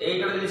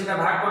एटा जदि सेटा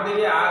भाग कर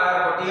देबे r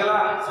कटि गेला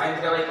sin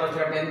theta by cos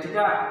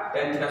theta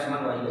tan theta समान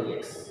y बाय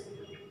x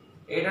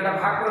एटा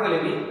भाग कर देले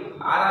भी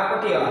r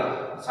कटि गेला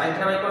sin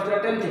theta by cos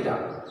theta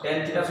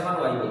tan theta समान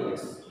y बाय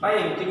x भाई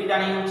एमती भी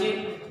जानी होची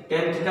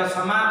tan थीटा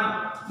समान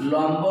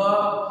लंब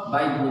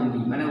बाय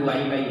भूमि माने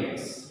y बाय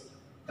x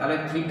ताले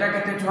थीटा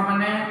केते छ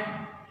माने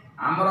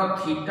हमर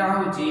थीटा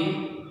होची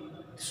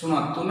सुनो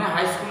तुमे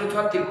हाई स्कूल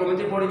छुआ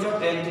त्रिकोणमिति पढिछ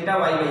tan theta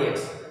y bye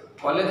x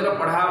college रो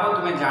पढाबो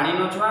तुमे जानि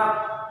न छुआ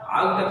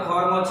आउ ते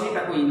फॉर्म अछि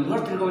ताको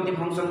इनवर्स त्रिकोणमिति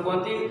फंक्शन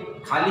कोंती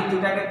खाली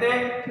थीटा केते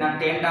ना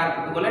tan टा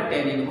को बोले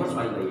tan inverse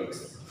y bye x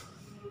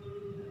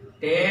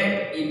tan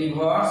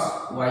inverse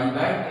y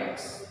bye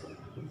x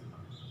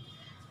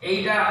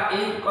एटा ए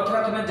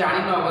कथा तुमे जानि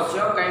न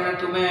अवश्य काइना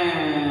तुमे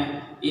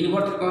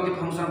इनवर्स त्रिकोणमिति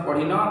फंक्शन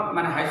पढिनो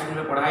माने हाई स्कूल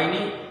रे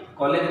पढाइनी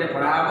कॉलेज रे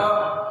पढाबो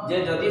जे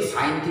जदी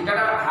sin थीटा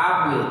टा हाफ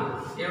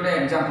हुए एटा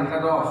एग्जांपल का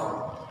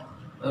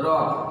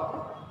रफ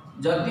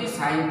जदी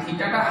sin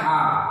थीटा टा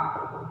हाफ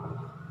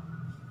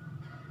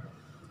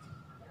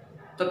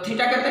तो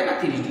थीटा केते ना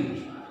 30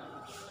 डिग्री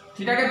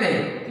थीटा केते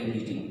 30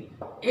 डिग्री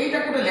एटा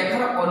कोटे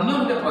लेखार अन्य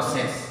गोटे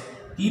प्रोसेस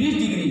 30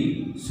 डिग्री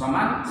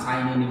समान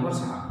sin इनवर्स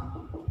हाफ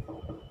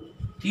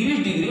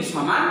 30 डिग्री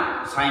समान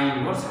sin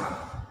इनवर्स हाफ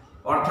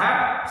अर्थात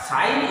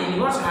sin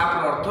इनवर्स हाफ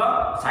अर्थ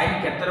sin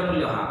केतर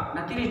मूल्य हाफ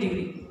ना 30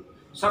 डिग्री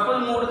सपोज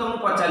मोड तुम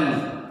पचाली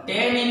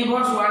tan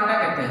इनवर्स 1 टा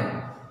केते हो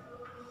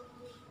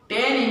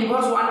tan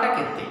इनवर्स 1 टा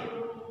केते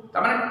त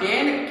माने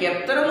tan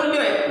केतर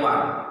मूल्य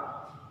 1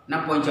 ना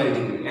 45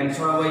 डिग्री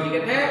आंसर हो एटी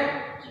केते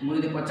मु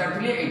जदी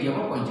पचारथिले एटी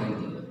हो 45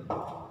 डिग्री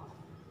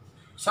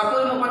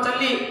सपोज मु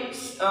पचाली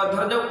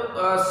धर जो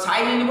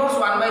sin इनवर्स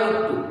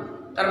 1/√2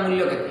 तार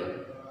मूल्य केते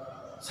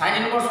sin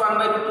इनवर्स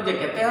 1/√2 जे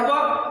केते हबो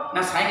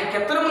ना sin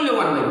केतर मूल्य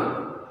 1/√2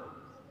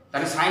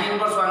 तारे sin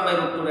इनवर्स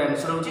 1/√2 रे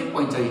आंसर होची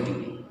 45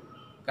 डिग्री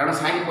कारण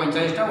sin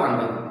 45 टा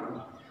 1/√2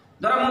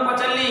 धर मु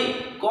पचाली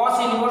cos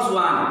इनवर्स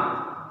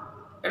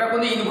 1 एटा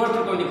कोन इनवर्स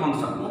त्रिकोणमिति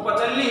फंक्शन मु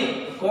पचाली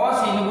cos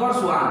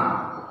इनवर्स 1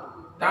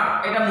 ता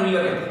एटा मूल्य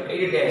केते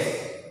एटी डैश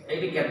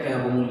एटी केते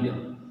हबो मूल्य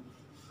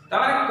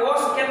तारे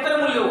cos केतर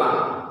मूल्य 1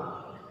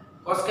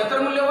 cos केतर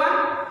मूल्य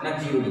 1 ना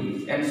 0 डिग्री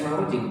आंसर हो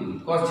 0 डिग्री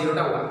cos 0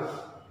 टा 1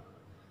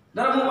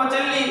 धर मु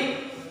पचाली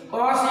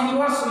cos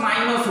इनवर्स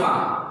 -1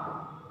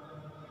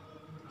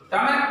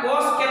 तामे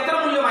cos केतर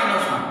मूल्य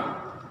 -1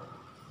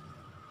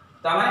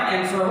 तामे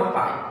आंसर हो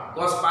पाई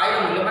cos पाई रो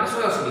मूल्य माने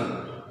 180 डिग्री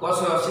cos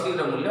 180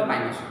 डिग्री रो मूल्य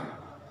 -1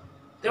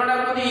 तेणा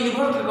कोती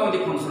इनवर्स त्रिकोणमिति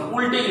फंक्शन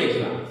उल्टे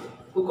लिखिबा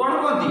को कोन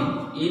कोंती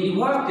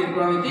इनवर्स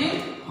त्रिकोणमिति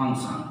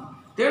फंक्शन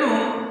तेणु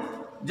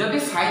जदि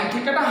sin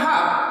थीटा टा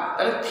हाफ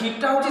ताले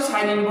थीटा होची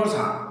sin इनवर्स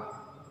हाफ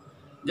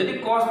जदि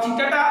cos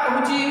थीटा टा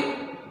होची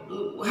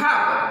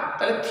हाफ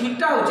ताले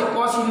थीटा होची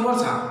cos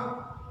इनवर्स हाफ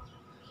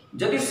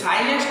जदि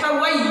sin x टा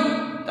y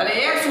ताले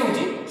x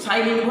होची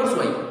sin इनवर्स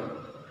y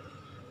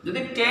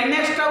जदि tan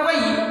x टा y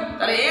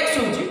ताले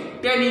x होची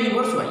tan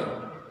इनवर्स y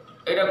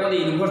एटा कोन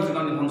इनवर्स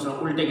त्रिकोणमिति फंक्शन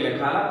उल्टे के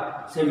लिखाला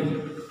सेमी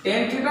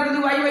tan थीटा जदि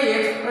y बाय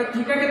x तो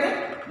थीटा केते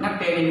ना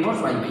tan inverse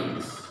y bye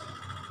x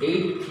ए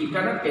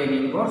थीटा का tan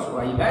inverse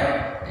y bye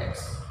x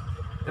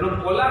तेनो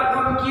पोलर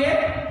फॉर्म किए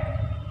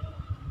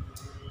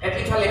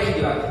एति छ लिखि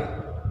दिबा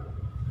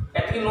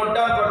एति नोट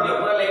डाउन कर दियो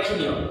पूरा लिखि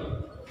दियो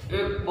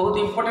ए बहुत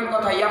इंपोर्टेंट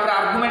कथा या पर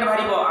आर्गुमेंट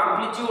भारिबो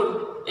एम्पलीट्यूड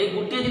ए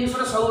गुटे जिंस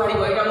रे सब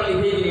भारिबो एटा हम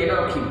लिखि दिली एटा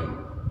रखिबो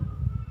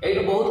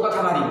एटा बहुत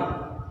कथा भारिबो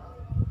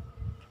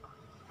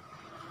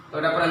तो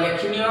एटा पूरा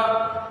लिखि नियो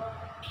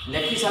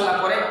लिखि साला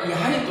परे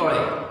यहारी तळे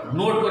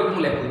नोट कर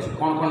मु लिखुची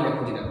कोन कोन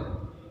लिखुची ता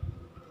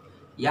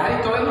यारी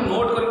तळे मु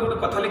नोट कर गुटे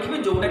कथा लिखिबे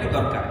जोटा कि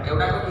दरकार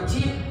एटा को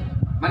किछि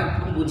माने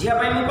बुझिया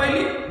पाई मु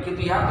कहली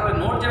किंतु या तळे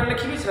नोट जे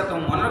लिखिबी सेटा तो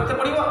मन रखते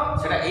पड़िबो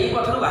सेटा एई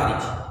कथारु बाहरी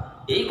छि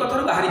एई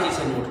कथारु बाहरी छि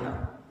से नोटटा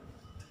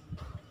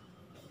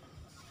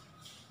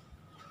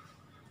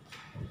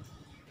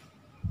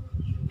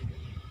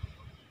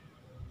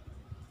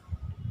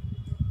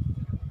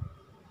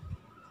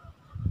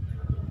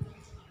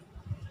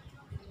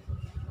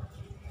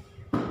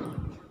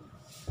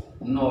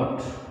note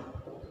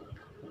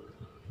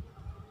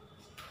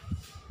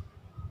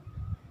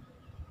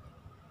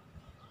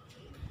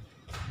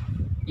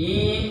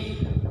if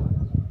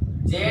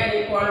z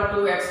equal to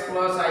x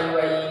plus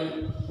iy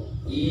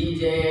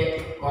is a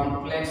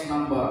complex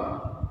number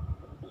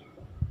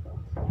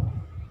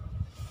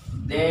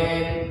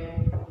then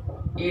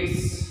its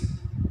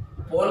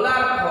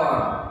polar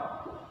form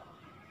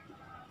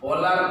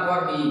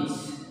is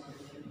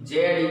z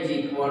is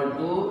equal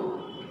to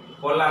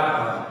polar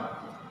form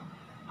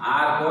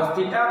r cos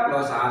theta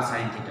plus r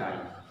sin theta.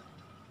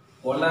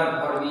 Polar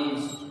form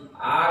is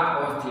r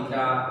cos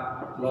theta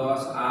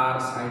plus are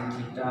sin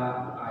theta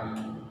आई।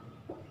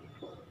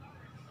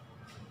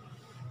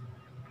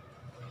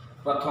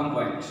 प्रथम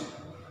point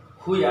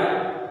हुआ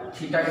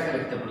theta केते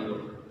लिखते पड़ियो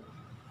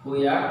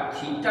हुआ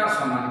theta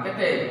समान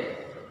केते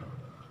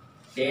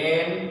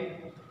tan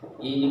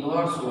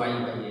inverse y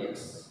by x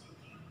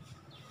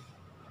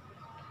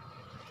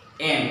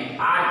n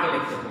r के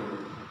लिखते पड़ियो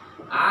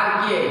r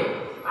के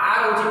r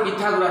होची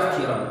पिथागोरस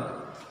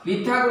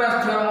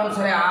थ्योरम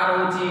अनुसार r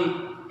होची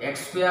x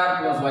square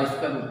plus y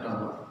square root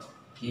हो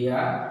किया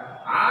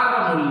r रो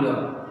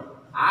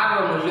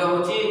मूल्य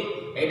होची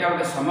एटा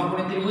गोटे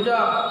समकोणी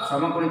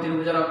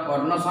त्रिभुजर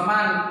कर्ण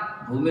समान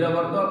भूमिर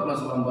वर्ग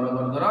प्लस लंबर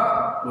वर्गर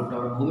रूट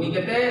भूमि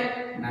केते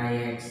ना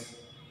x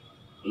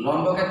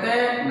लंब केते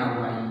ना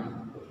y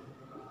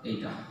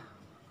एटा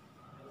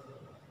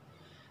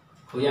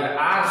हुआ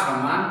r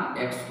समान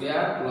x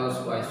square plus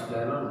y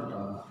square root.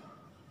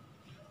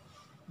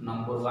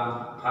 Number 1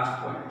 first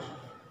point.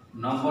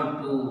 Number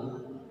 2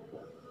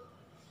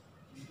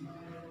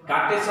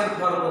 Cartesian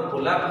form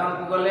polar form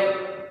को गले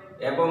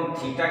एवं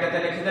थीटा केते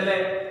लिखि देले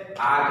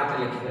r केते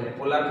लिखि देले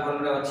पोलर फॉर्म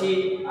रे अछि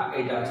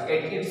एटा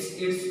इट्स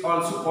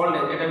आल्सो कॉल्ड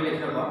एटा भी लिखि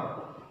देबो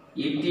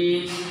it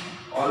is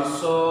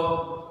also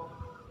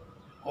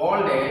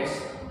called as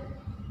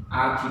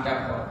r theta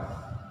form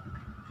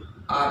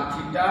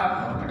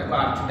Etah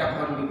r theta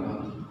form भी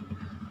कहते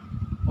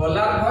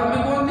पोलर फॉर्म भी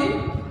कहते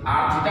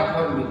r थीटा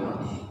फॉर्म भी कहते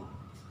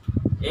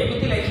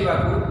एमिति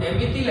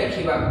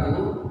लेखिबाकू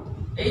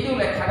ए जो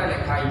लेखाटा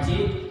लेखाई छी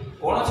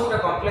कोन से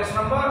कॉम्प्लेक्स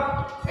नंबर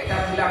एटा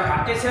थिला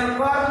कार्टेशियन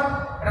फॉर्म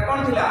एटा कोन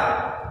थिला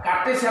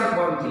कार्टेशियन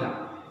फॉर्म थिला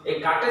ए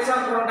कार्टेशियन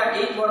फॉर्मटा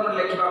ए फॉर्म रे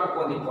लेखिबाकू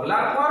कोन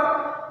पोलर फॉर्म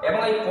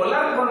एवं ए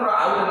पोलर फॉर्म रो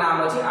आउ नाम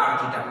अछि r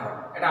थीटा फॉर्म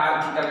एटा r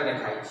थीटा रे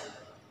लेखाई छी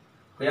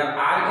होया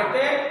r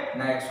केते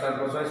ना x square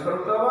plus y square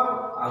root हो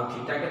आ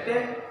थीटा केते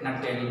ना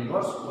tan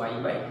inverse y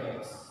by x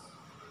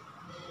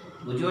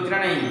बुझियो छ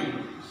नहीं।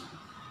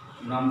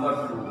 नंबर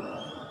 2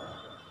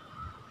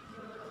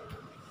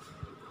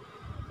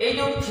 ए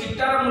जो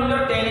थीटा रो मूल्य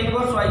tan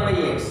inverse y by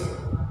x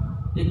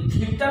A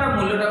theta rho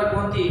मूल्यटा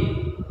कोनती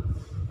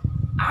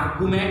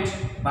argument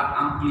बा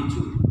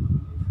एम्प्लीट्यूड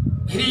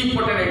वेरी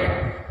इंपोर्टेंट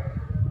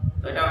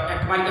एटा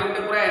एक माइक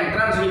के पूरा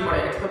एंट्रेंस ही पड़े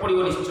एक्स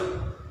पड़ियो निश्चय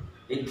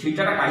ए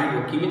थीटाटा काढिबो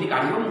किमिति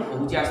काढिबो मु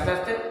कहूची आस्ते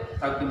आस्ते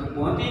ता किंतु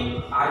कोनती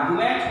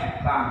आर्गुमेंट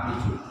बा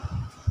amplitude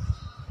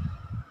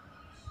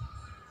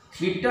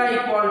theta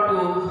equal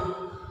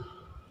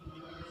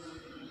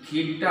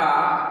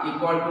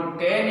to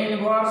tan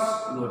inverse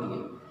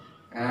loading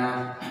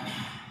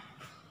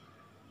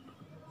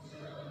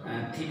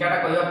थीटाटा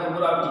कहया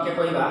पूर्व आ टिके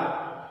कहबा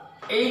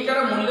एइटार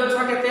मूल्य छ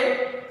केते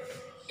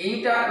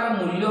एइटार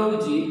मूल्य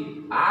होची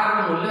r रो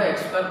मूल्य x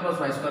square plus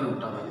y square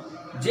root है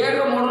z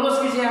रो मॉडुलस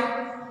किछिया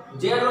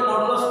z रो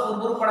मॉडुलस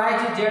पूर्व पढ़ाई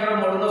छी z रो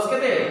मॉडुलस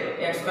केते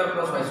x square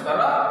plus y square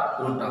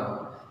root है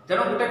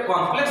तेनो गुटे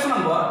complex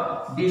number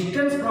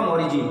distance from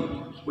origin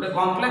Gute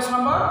complex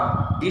number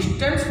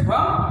distance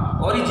from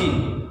origin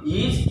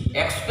is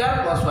x square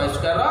plus y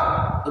square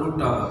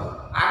root है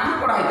आगे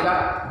पढ़ाई दिला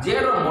z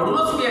रो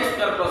मॉडुलस भी x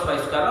square plus y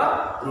square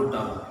root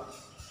है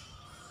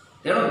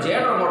तेनो z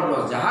रो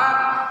modulus जहा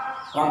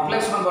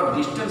complex number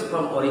distance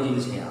from origin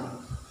से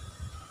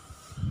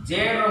z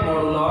row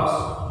modulus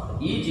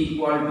is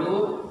equal to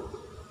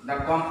the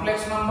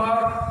complex number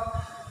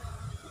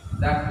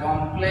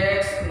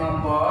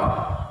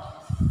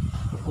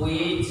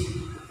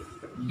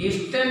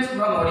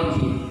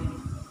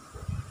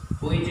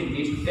which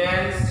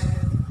distance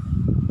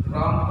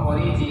from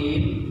origin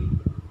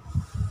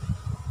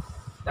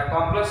the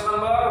complex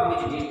number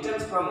which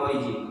distance from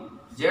origin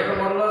z row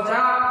modulus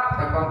जा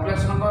the complex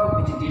number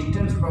which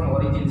distance from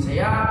origin से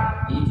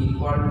is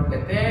equal to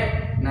केते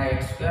ना x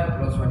square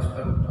plus y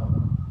square root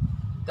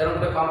तेरो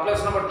गुटे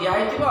complex number दिया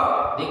हितिबो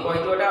दे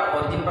कहितो एटा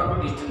origin पाको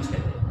distance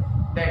केते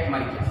take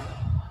मारि के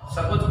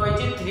सपोज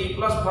कहिछि 3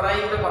 प्लस 4i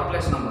गुटे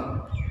कॉम्प्लेक्स नंबर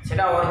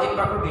सेटा ओरिजिन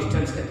पाको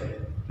डिस्टेंस केते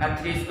ना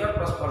 3 स्क्वायर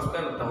प्लस 4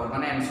 स्क्वायर रूट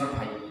माने आंसर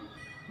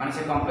 5 माने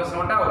से कॉम्प्लेक्स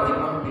नंबरटा ओरिजिन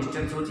पाको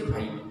डिस्टेंस होछि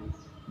 5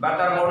 बा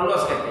तार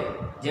मॉडुलस केते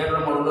z रो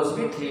मॉडुलस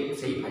भी 3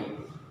 सही 5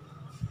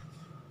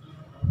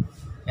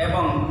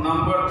 एवं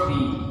नंबर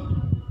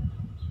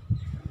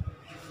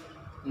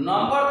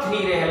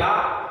 3 रे हला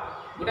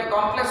गुटे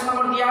कॉम्प्लेक्स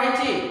नंबर दिया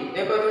हिची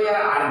देखो तो यार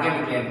आर्गेन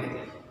प्लेन केते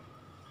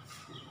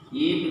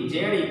if z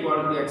equal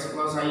to x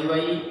plus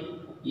iy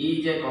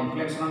is a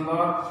complex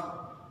number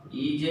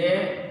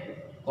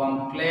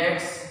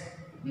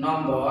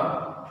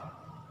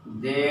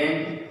then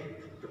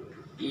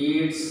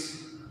its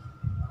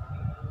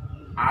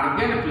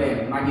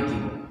eigenplane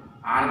magithibo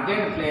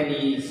eigenplane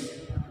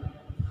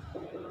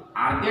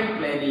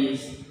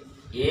is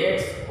x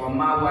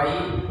y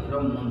row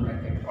moon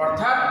bracket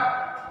अर्थात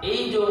ए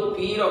जो p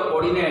रो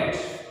कोऑर्डिनेट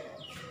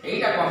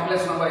एटा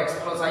complex number x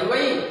plus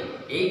iy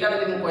एटा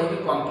जदि मु कहबी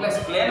complex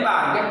plane बा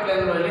argan plane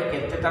रहले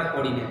केते तार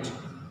coordinate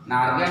ना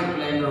आर्गेन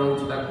प्लेन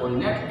रहउछ तार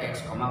कोऑर्डिनेट x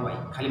y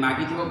खाली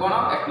मागी थिबो कोन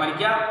एक मार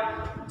क्या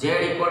z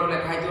इक्वल टू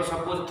लिखा हितो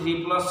suppose 3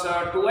 plus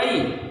 2i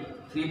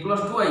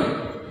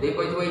they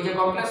कहथिबो A J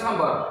complex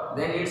number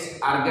then it's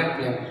argan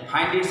plane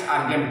find its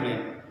argan plane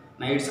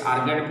ना इट्स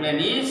आर्गेट प्लेन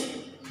इज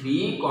 3,2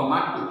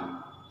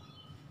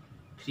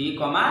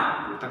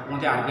 ताको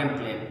कहते आर्गेट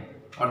प्लेन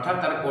अर्थात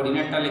तार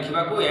कोऑर्डिनेट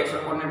लिखा को x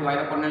कोऑर्डिनेट y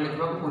कोऑर्डिनेट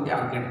लिखा को कहते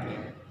आर्गेट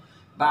प्लेन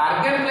बा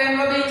आर्गेट प्लेन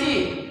रो देछि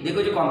देखो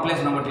जो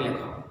कॉम्प्लेक्स नंबर टी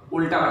लिखो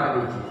उल्टा बाटे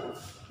देछि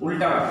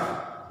उल्टा बाटे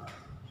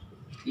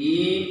if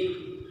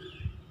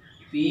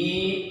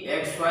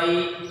pxy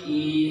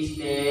is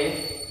a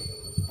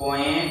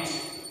point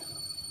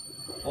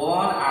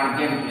on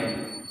argent plane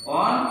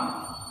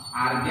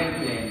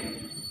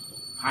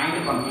find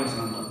complex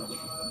number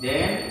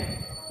then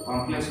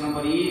complex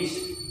number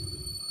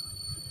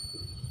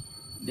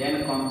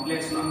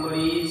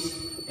is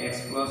x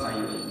plus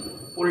iy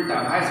उल्टा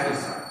भाइस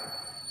वर्सा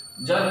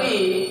जदि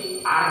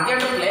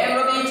आर्गेट प्लेन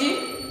रो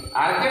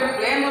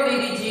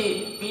देछि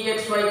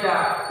pxy टा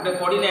गोटे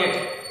कोऑर्डिनेट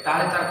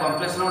ताले तार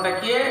कॉम्प्लेक्स नंबरटा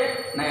किए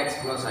ना x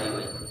plus iy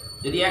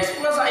यदि x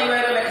plus iy रे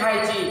लिखा है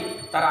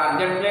तार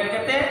आर्गेट प्लेन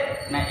केते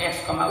ना x,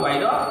 y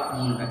रो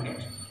मूल ब्रैकेट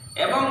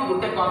एवं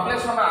गोटे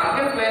कॉम्प्लेक्स नंबर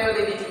आर्गेट प्लेन रे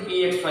देछि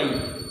pxy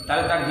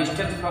ताले तार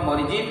distance from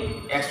origin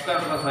x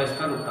square plus y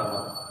square root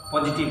over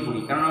positive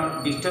पूरी कारण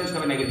डिस्टेंस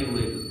कभी नेगेटिव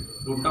हुए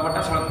रूट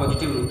ओवरटा सब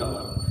पॉजिटिव रूट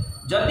ओवर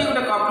जदि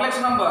गोटे कॉम्प्लेक्स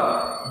नंबर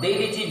दे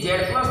देछि z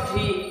plus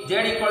 3 z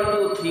equal to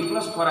 3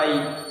 plus 4i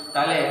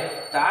ताले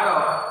तार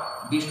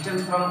डिस्टेंस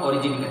फ्रॉम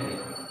ओरिजिन केते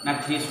ना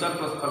 3 square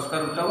plus 4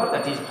 square root over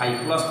that is 5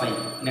 plus 5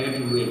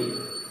 negative हुए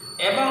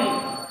एवं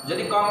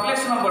जदि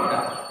कॉम्प्लेक्स नंबरटा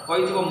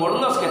कहिथिबो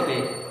मॉडुलस केते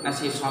ना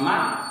से समान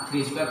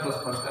 3 square plus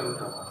 4 square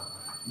root over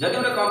जदि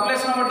गोटे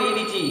कॉम्प्लेक्स नंबर दे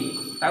दिछि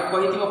ताको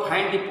कहिथिबो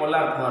फाइंड द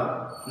पोलर फॉर्म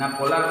ना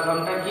पोलर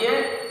फॉर्मटा किए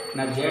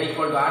ना z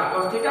equal to r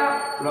cos theta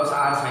plus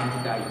r sin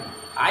theta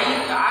i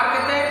r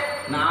केते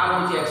ना r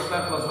होची x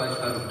square plus y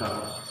square root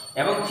over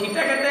एवं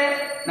थीटा केते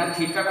ना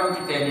थीटा का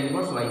होची tan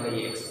inverse y by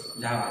x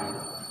जहा भाई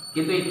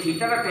किंतु ये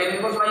थीटा का tan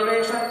inverse y by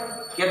x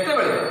केते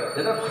बेले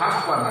जेतो फर्स्ट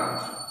क्वाड्रेंट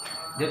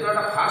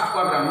जेतोटा फर्स्ट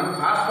क्वाड्रेंट माने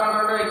फर्स्ट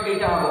क्वाड्रेंट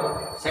एटा हबो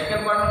सेकंड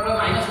क्वाड्रेंट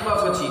माइनस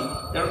प्लस अछि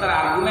तेरो तार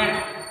आर्गुमेंट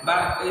बा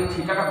ए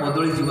थीटा का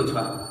बदली जीवो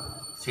छवा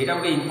सेटा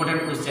गोटे इंपोर्टेंट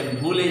क्वेश्चन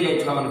भूल हे जाय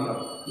छवा मानक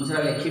मु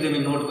सेटा लिखि देबी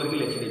नोट करके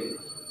लिखि देबी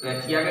तो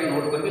एथिया के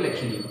नोट करके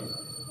लिखि नियो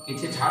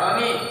किछि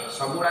छाड़नी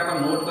सबुडा को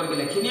नोट करके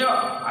लिखि नियो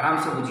आराम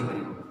से बुझी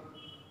परिबो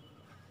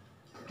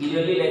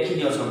क्लियरली लिखि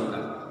नियो सबुडा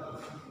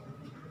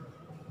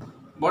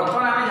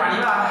बर्तमान आम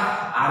जाना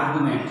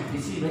argument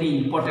this is very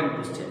important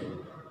question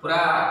पूरा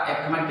एक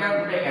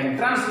गोटे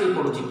एंट्रांस भी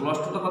पड़ुची प्लस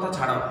टू तो कथा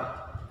छाड़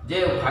जे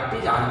व्हाट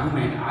इज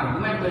आर्गुमेंट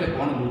कहले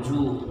कौन बुझू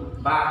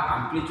बा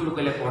आम्प्लीट्यूड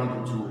कहले कौन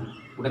बुझू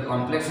गोटे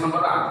कॉम्प्लेक्स नंबर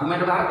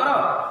आर्गुमेंट बाहर कर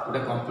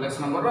गोटे कॉम्प्लेक्स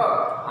नंबर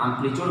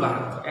आम्प्लीट्यूड बाहर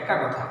कर एका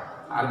कथा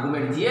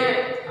आर्गुमेंट जीए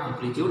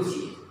आम्प्लीट्यूड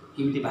सीए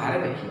किमती बाहर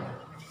देखिए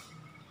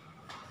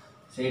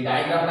से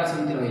डायग्रामटा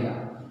सेमती रहिला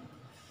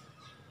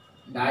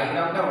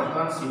डायग्रामटा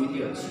वर्तमान सेमती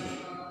अछि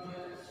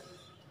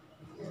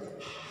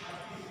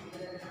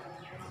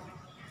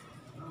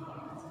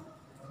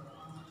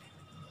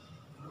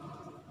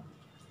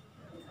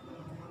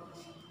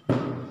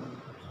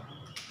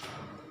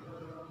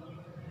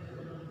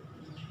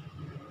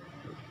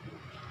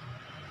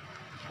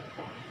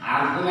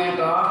argument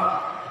of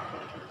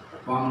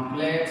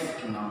complex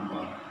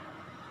number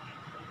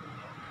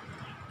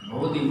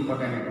बहुत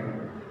इंपोर्टेंट है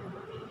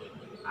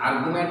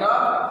argument of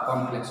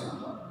complex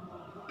number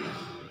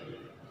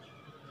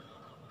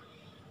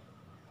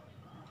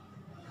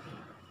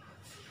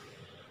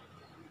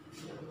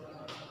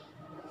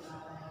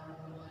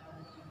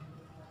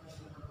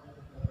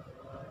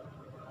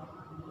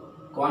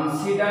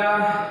consider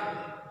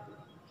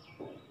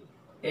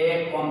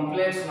a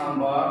complex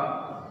number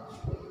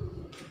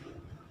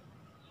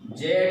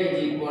z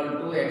is equal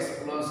to x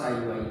plus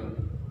iy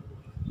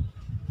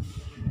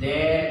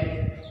then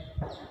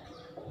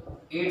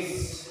its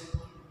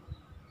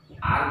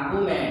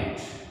argument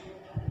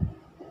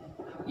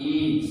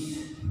is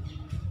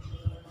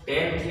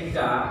tan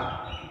theta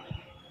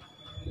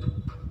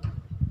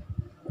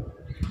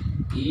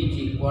is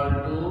equal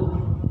to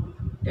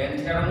tan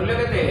theta का मूल्य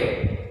कितने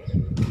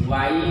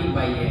y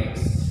by x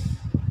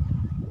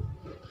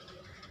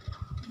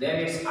then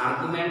its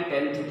argument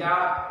tan theta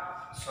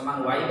समान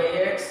y by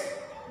x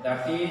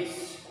that is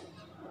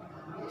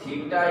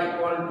theta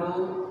equal to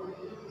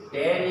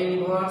tan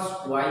inverse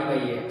y by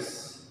x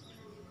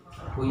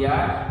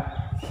where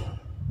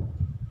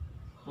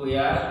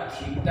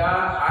theta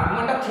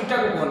argument theta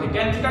को कहते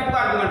tan theta को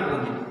argument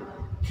कहते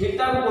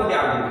theta को कहते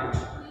argument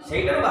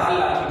सेटा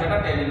बाहरला theta का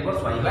tan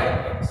inverse y by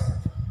x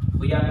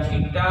where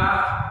theta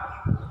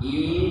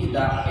is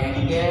the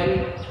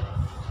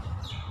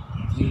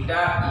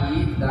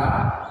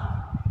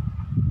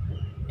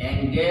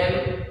angle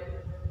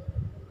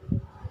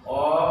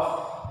of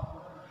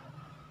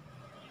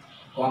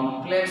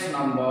complex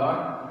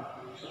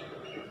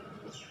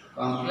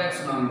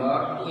number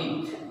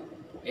with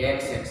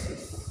x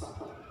axis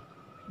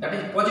that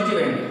is positive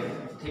angle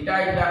theta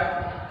is the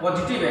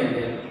positive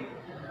angle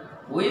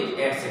with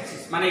x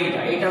axis माने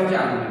एटा होचे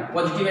argument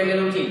positive angle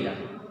होचे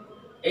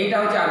एटा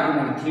होचे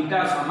argument theta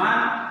समान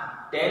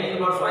tan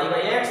inverse y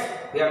by x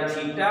where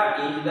theta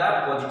is the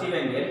positive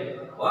angle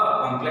of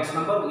complex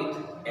number with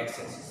x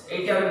axis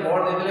Etah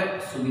board दे देले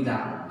सुविधा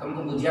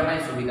तुमको बुझिया में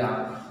सुविधा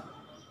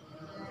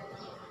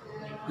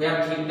where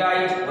theta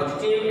is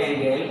positive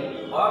angle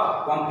of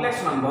complex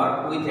number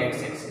with x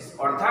axis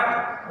अर्थात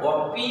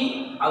OP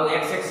और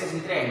x axis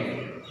भितर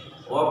angle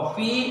OP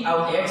और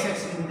x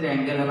axis भितर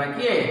एंगल हला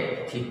के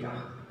theta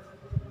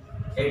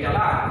Etah La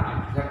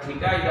argument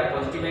theta is the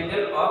positive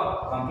angle of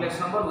complex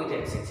number with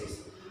x axis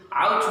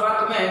आउ छुआ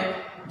तुमे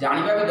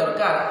जानिबा के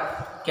दरकार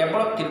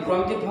केवल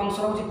त्रिकोणमिति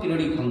फंक्शन होची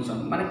पीरियडिक फंक्शन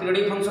माने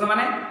पीरियडिक फंक्शन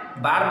माने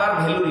बार बार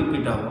वैल्यू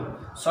रिपीट हो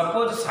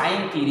सपोज sin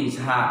 30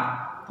 हाफ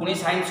पुणी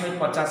sin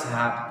 150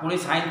 हाफ पुणी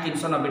sin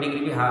 390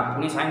 डिग्री भी हाफ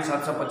पुणी sin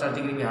 750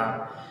 डिग्री भी हाफ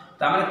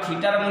तामाने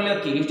थीटा र मूल्य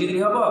 30 डिग्री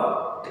हबो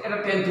एटा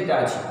tan थीटा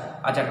अछि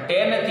अच्छा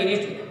tan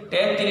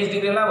 30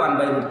 डिग्री हला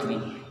 1/√3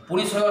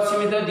 पुणी 180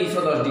 मिले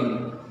 210 डिग्री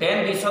tan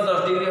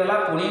 210 डिग्री हला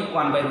पुणी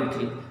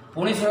 1/√3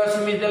 पुणी 180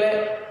 मिले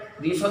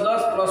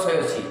 210 प्लस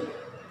 180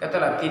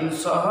 केतला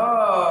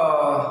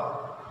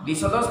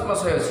 210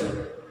 प्लस 180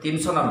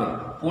 390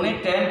 पुणी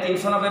tan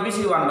 390 भी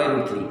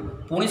 1/√3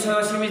 पुणी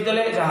 180 मिस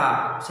देले जहा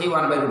से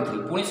 1/√3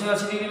 पुणी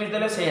 180 डिग्री मिस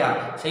देले से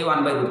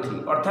 1/√3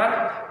 अर्थात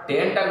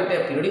tan टा गुटे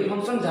पीरियडिक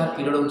फंक्शन जहा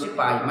पीरियड होची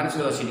पाई माने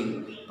 180 डिग्री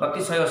प्रति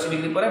 180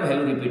 डिग्री पर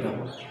वैल्यू रिपीट हो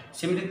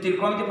सेमिति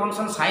त्रिकोणमिति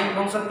function sin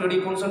function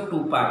periodic function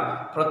 2 पाई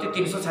प्रति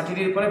 360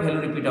 डिग्री पर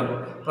वैल्यू रिपीट हो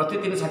प्रति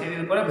 360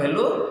 डिग्री पर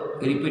वैल्यू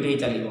रिपीट हे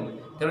चलिबो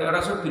तेरो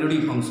एडा सब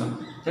पीरियडिक फंक्शन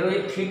तेरो ए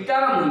थीटा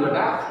रा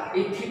मूल्यटा ए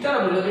थीटा रा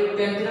मूल्य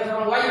tan थीटा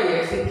समान y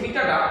है से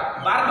थीटा टा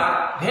बार बार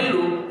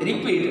वैल्यू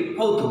रिपीट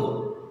होतबो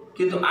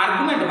किंतु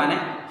आर्गुमेंट माने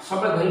सब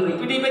वैल्यू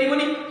रिपीट हे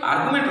परिबोनी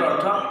आर्गुमेंट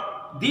अर्थ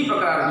दी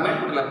प्रकार आर्गुमेंट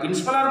गोटला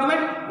प्रिंसिपल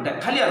आर्गुमेंट गोटा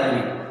खाली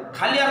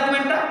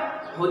आर्गुमेंट टा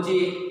होची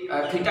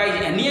theta is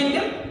any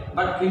angle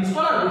but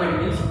principal argument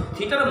means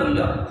theta रा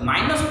मूल्य -π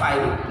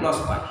ରୁ +π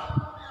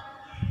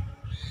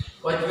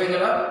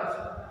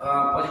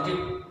positive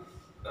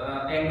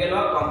angle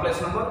of complex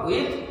number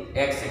with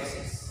x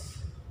axis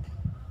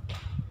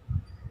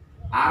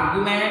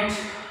argument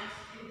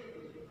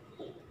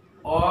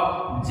of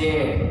z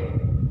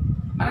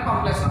माने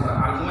complex number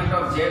argument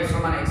of z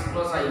समान x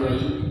plus iy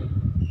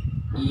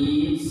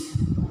is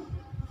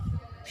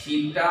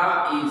theta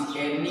is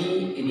any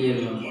real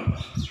number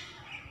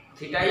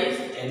theta is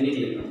any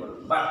real number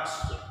but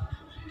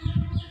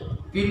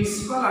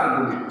principal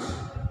argument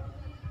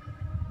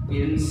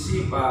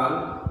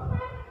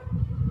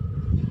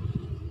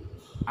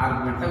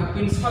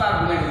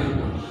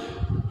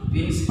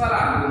principal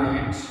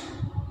argument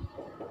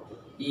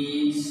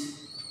is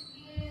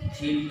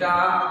theta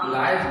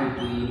lies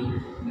between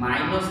 -π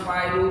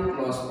ରୁ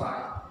 +π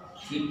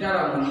theta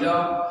रा मूल्य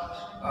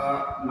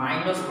 -π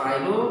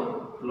ରୁ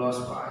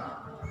 +π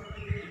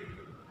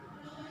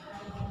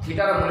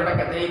theta रा मूल्यटा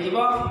केते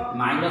हेतिबो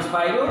 -π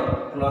ରୁ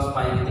 +π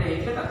भितर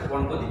हेते ताको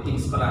कोन कोति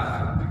principal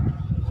argument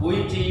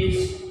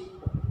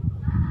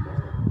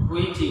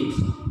which is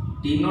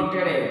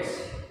denoted as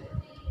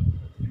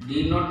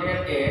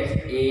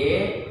a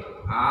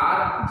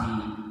arg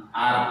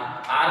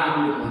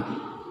बोली कोंती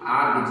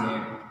arg z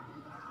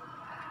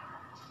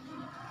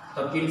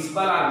तो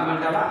प्रिंसिपल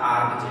आर्गुमेंट आला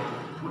आर्ग जे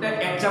गोटे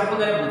एग्जांपल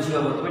दे बुझी हो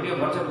तुमे टिके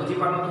भरसे बुझी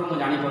पानो तो मु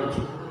जानि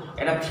पड़छु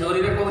एटा थ्योरी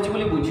रे कहूची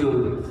बोली बुझी हो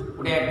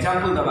गोटे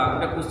एग्जांपल दबा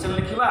गोटे क्वेश्चन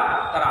लिखिबा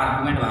तार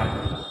आर्गुमेंट बाहर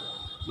करबा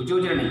बुझियो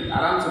जे नहीं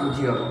आराम से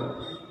बुझी हो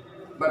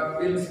but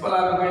principal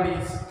argument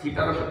is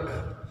theta rho -π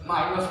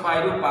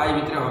ରୁ π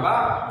भितर होबा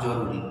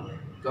जरूरी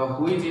तो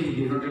व्हिच इज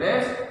डिनोटेड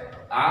एज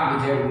आर्ग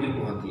जे बोली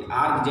कहती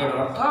आर्ग जे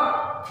अर्थ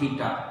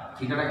थीटा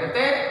थीटा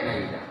केते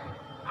नहीं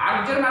आर्ग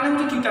जे माने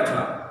होची थीटा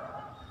छला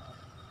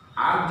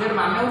आर्ग जेड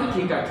माने होची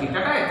थीटा थीटा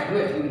टा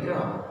एथि भितर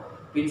हो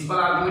principal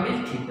argument is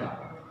theta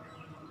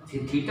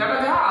theta टा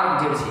जहा आर्ग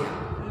जेड से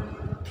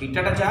थीटा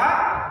टा जहा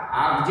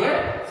आर्ग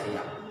जेड से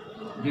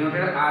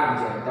denoted आर्ग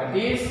Z that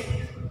is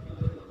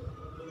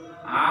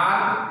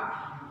आर्ग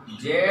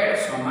Z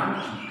समान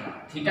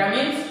थीटा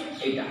मींस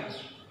एटा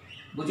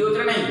बुझियो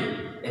उतरे नहीं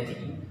एथि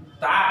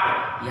ता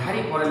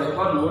यारी पर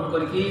लेखो नोट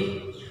करके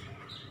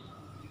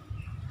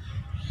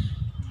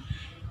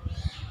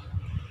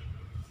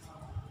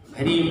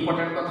वेरी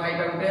इंपोर्टेंट कथा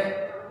एटा गुटे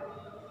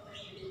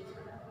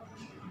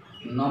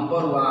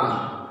नंबर 1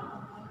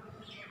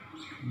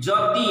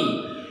 जदि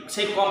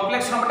से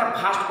कॉम्प्लेक्स नंबरटा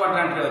फर्स्ट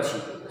क्वाड्रेंट रे अछि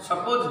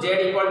सपोज z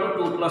 =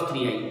 2 +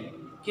 3i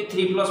कि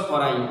 3 +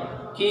 4i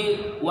कि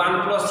 1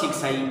 +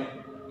 6i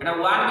एटा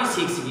 1 भी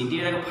 6 भी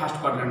तीन जाक फर्स्ट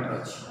क्वाड्रेंट रे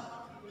अछि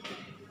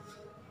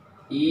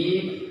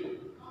if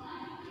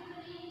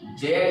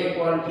z =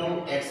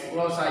 x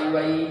 +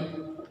 iy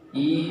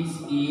is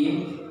in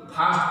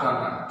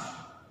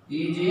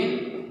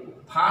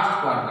first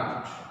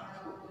quadrant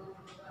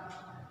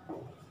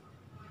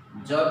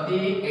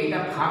जदि एटा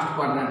फर्स्ट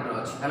क्वाड्रेंट रे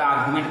अछि ताले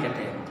आर्गुमेंट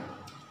केते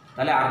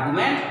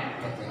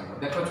हो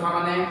देखो छुआ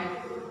माने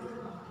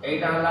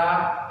एटा हला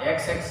x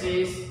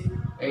एक्सिस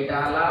एटा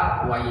हला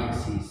y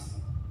एक्सिस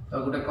तो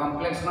गुटे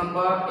कॉम्प्लेक्स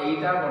नंबर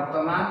एटा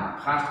वर्तमान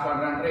फर्स्ट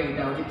क्वाड्रेंट रे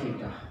एटा होची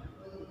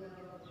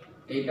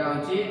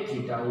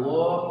थीटा o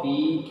p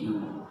q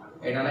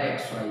एटा हला x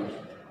y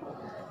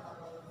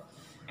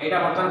एटा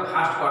बर्तमान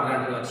फास्ट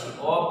क्वाड्रेंट रे अछि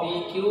ओ पी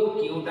क्यू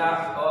क्यूटा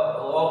ओ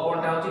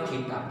कोनटा होछि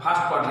थीटा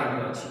फास्ट क्वाड्रेंट रे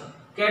अछि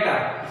केटा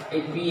A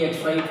P x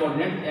Y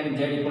coordinate and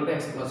z equal to x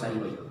plus i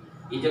y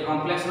is a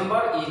complex number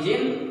is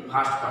in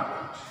fast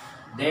quadrant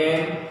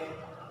then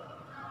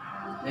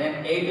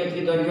 8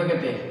 एथि दैर्घ्य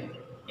केते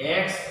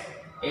x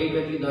 8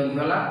 एथि दैर्घ्य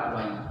होला y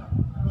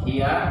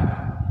हियर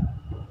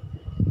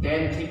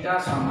tan थीटा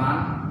समान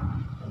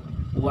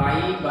y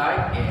by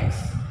x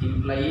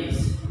implies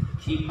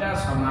theta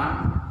समान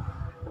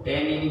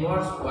tan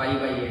inverse y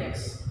by x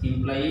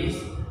implies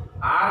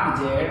arc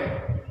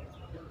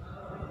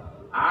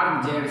z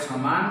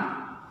समान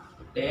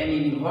tan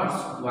inverse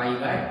y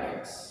by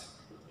x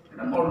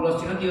Etah modulus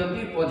चिन्ह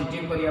दियंती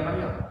positive करिया पाई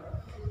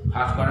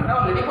fast quadrant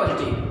already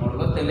positive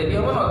modulus देले भी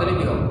हो न देले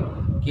भी हो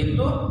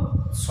किंतु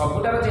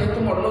सबुटार जेहेतु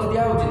मॉडुलस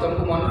दिया होची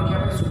तुमको मन रखिया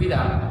पे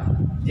सुविधा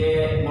जे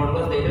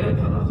मॉडुलस दे देले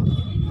भलो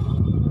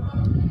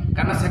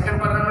कारण सेकंड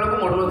क्वाड्रेंट को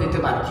मॉडुलस देते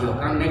बाध्य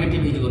कारण नेगेटिव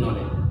हिज को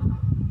नले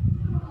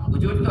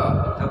बुझियो तो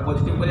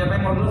पॉजिटिव करिया पाई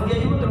मॉडुलस दिया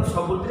जिवो त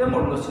सबुतिरे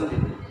मॉडुलस चिन्ह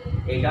देते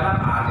एटा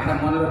आर एटा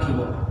मन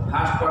रखिबो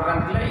फास्ट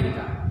क्वाड्रेंट ले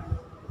एटा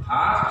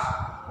फास्ट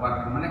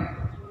क्वाड्रेंट माने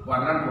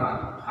क्वाड्रेंट 1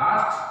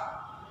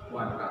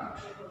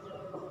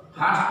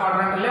 फास्ट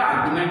क्वाड्रेंट ले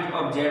आर्गुमेंट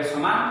ऑफ z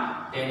समान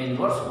tan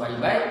inverse y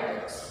by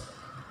x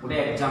गुडे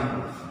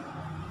example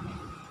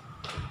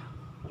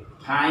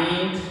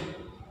find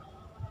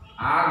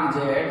arc z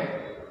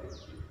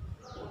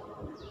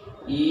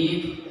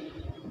if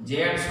z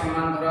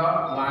समान धर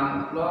 1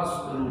 plus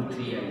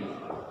 √3i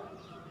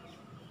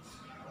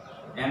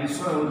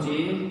आंसर होची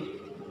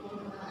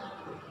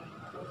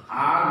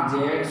arc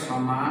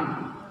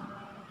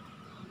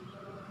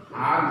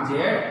z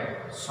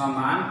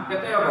समान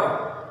केते हबो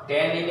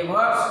tan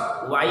inverse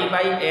y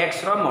by x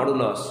row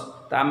modulus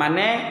ता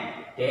माने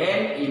tan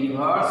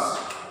inverse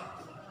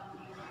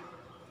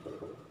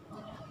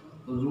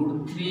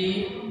 √3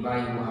 by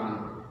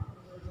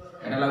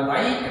 1 Etah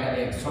y Etah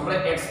x सबले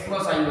x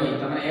plus i y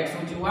ता माने x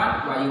होची 1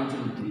 y होची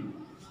 √3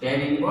 tan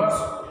inverse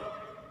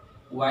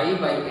y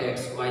by x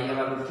y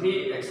हला √3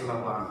 x हला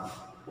 1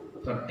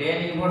 तो tan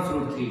इनवर्स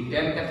 √3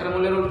 tan केतर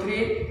मूल्य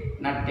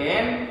 √3 ना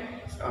tan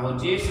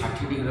होची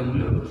 60 डिग्री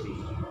मूल्य √3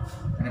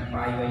 माने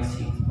पाई बाय 6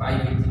 पाई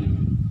बाय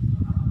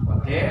 3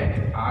 ओते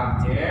arc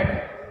z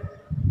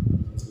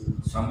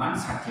समान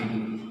 60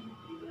 degree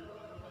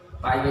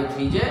pi by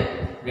 3 J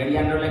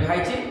radian रो लिखाई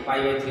छी पाई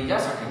बाय 3 जा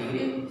 60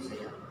 डिग्री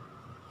सेया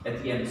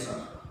एथि आंसर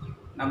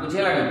ना बुझे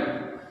लागी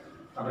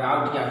तबरे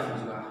आउट क्या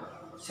बुझबा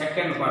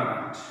सेकंड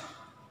क्वाड्रेंट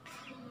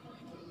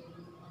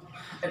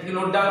एथि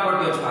नोट डाउन कर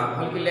दियो छा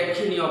भल के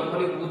लेखि नियो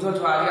भल बुझो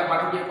छा आज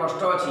पाठ के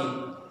कष्ट अछि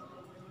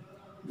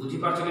बुझी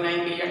परछ कि नहीं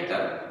के यार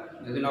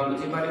यदि न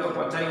बुझी पारिबो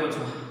पचाइबो छ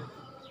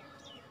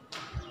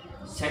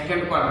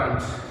सेकंड क्वाड्रेंट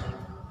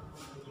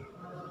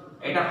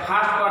एटा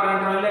फास्ट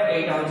क्वाड्रेंट रहले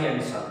एटा होची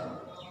आंसर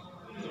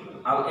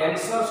आ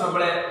आंसर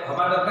सबले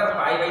हबा दरकार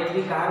पाई बाय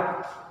 3 का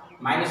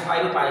माइनस पाई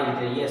रो पाई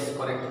भीतर यस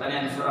करेक्ट ताने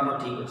आंसर हमर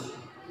ठीक अछि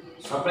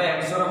सबले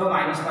आंसर हो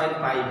माइनस पाई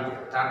पाई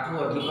ताठू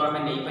अधिक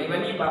हमें नहीं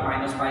पाइबानी बा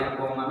माइनस पाई रो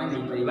कम हमें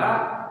नहीं पाइबा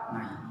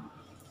नहीं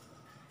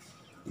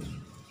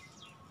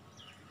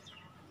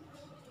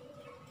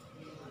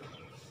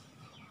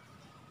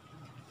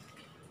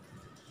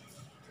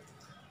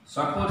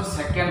सपोज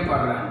सेकंड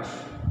क्वाड्रेंट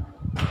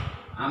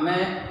आमे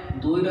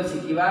 2 रो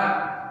सिकिबा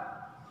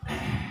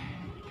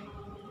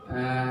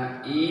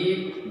if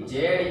z is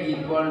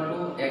equal to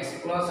x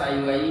plus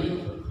iy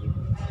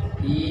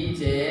is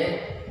a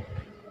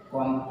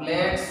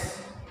complex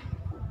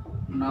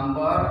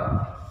number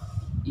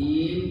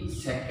in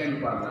second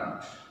quadrant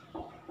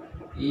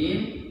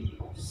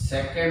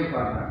second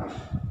quadrant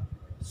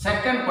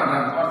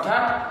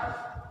अर्थात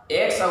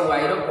x और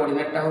y रो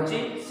कोऑर्डिनेट ता होची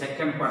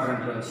सेकंड क्वाड्रेंट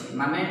रे अछि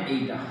माने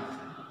एटा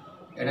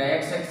एटा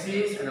x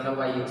एक्सिस एटा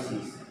y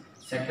एक्सिस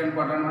सेकंड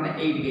क्वाड्रेंट माने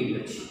 8 gate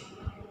अछि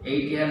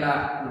 8 हला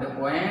गुटे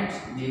पॉइंट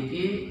जे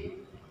कि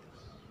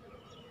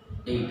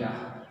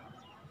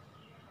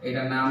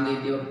एटा नाम दे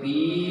दियो p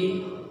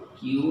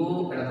q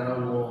एटा धरो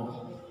o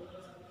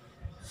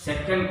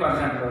सेकंड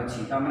क्वाड्रेंट रो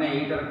अछि त माने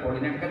एटा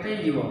कोऑर्डिनेट कते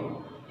जीवो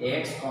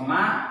x,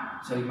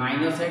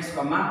 minus x, y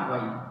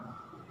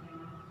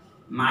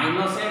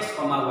minus x,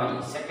 y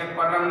second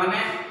quadrant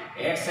माने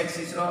x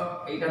एक्सिस रो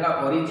एटा ला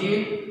ओरिजिन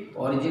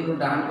रो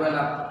डाउन को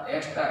हला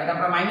x ता एटा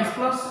पर माइनस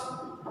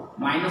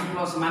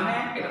प्लस माने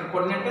एटा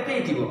कोऑर्डिनेट केते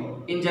हिथिबो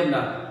in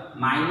general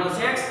minus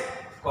x,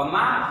 y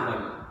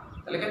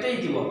तले केते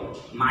हिथिबो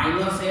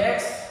माइनस x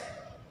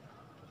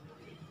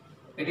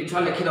एटी छ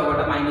लिखि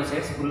दबटा माइनस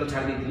x भूल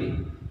छाड़ दिथि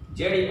z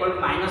equal to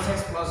minus x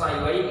plus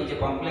iy is a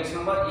complex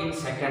number in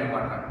second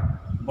quadrant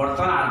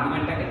वर्तमान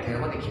आर्गुमेंट ता केते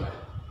हेबो देखिबा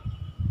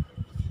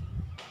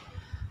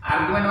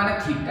आर्गुमेंट माने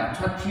थीटा छ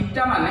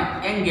थीटा माने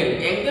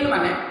एंगल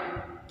माने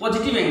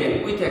positive angle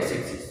with x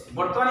axis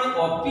वर्तमान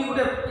ओपी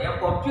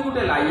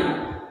गुटे लाइन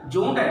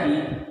जोटा कि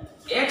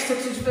x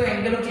एक्सिस तो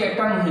एंगल होची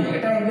एटा नुहे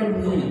एटा एंगल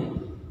नुहे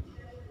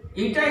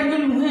एटा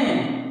एंगल नुहे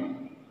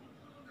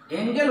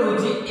एंगल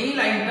होची ए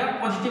लाइन ता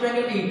पॉजिटिव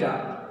एंगल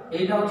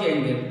एटा होची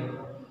एंगल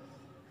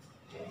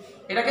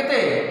एटा केते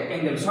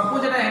एंगल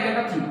सपोज एटा एंगल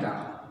ता थीटा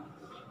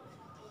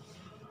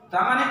ता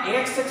माने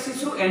x एक्सिस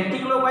रु एंटी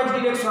क्लॉकवाइज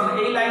डायरेक्शन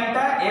ए लाइन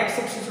टा x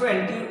एक्सिस रु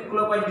एंटी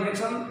क्लॉकवाइज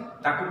डायरेक्शन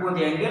ताकू कोन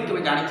एंगल तुम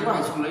जानिथिबो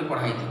हाई स्कूल रे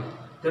पढाई थी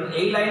तेन ए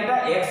लाइन टा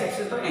x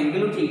एक्सिस तो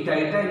एंगल होची इटा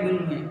एंगल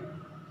नुहे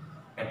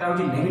एटा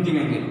होची नेगेटिव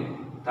एंगल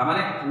ता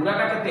माने पूरा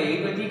टा केते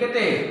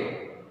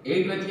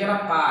 8 वेती हला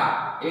पाई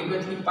 8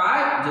 वेती पाई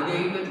जदि 8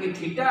 वेती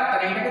थीटा त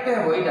एटा केते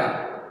हो एटा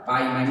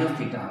पाई माइनस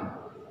थीटा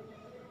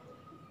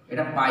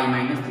एटा पाई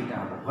माइनस थीटा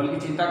भल की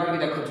चिंता करके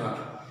देखो छ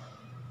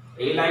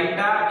ए लाइन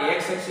टा x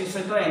एक्सिस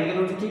तो एंगल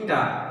होची थीटा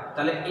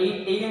ताले ए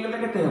एंगल टा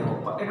केते हो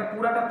एटा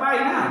पूरा टा पाई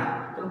ना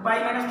तो पाई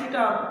माइनस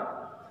थीटा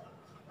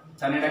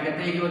ताने एटा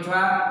केते हो छ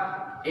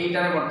एटा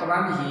रे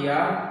वर्तमान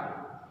हियर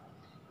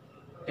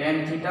tan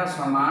थीटा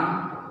समान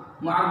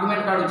मु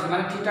आर्गुमेंट काढू छी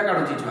माने थीटा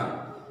काढू छी छ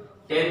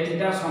tan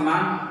थीटा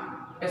समान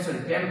sorry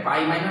tan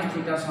pi minus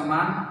theta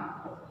समान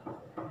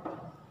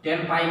tan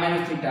pi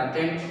minus theta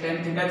tan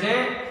theta जे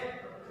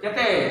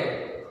केते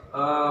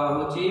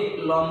होची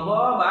लंब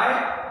बाय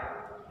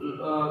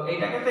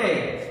एटा केते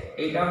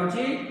एटा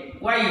होची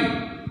y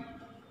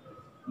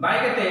बाय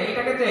केते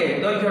एटा केते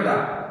दৈর্ঘ্যটা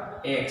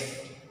x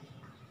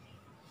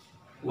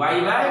y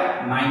bye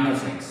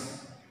minus x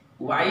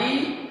y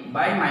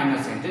bye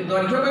minus x जे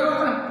दৈর্ঘ্য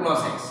कहबो त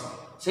प्लस x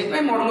सेत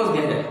में मॉडुलस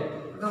दे दे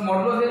तो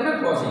मॉडुलस दे दे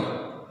plus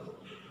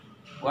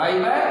y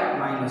bye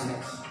minus x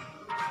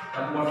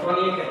तब वर्तमान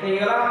ये केते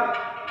गेला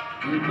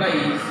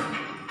implies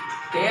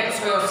tan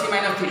 180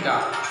 minus theta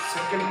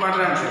second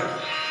quadrant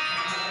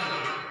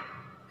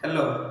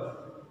hello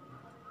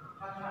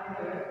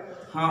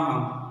हाँ हाँ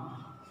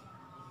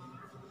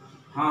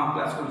हाँ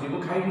क्लास कर जी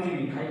खाई जी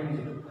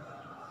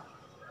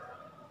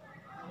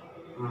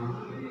हाँ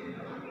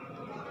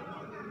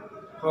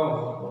हो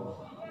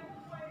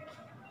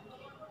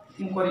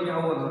तुम करिए हो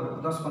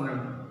 10-15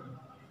 मिनट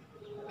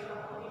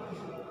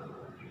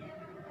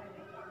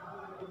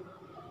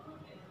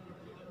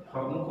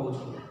हाँ मु कहूँ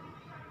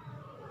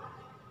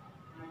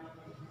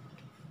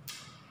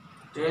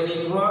tan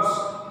inverse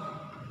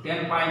tan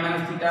pi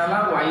minus theta हला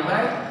y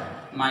बाय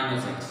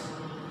माइनस x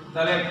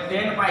ताले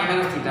tan पाई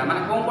माइनस थीटा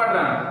माने कोन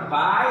क्वाड्रेंट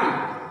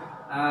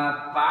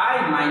पाई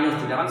माइनस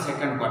थीटा माने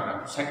सेकंड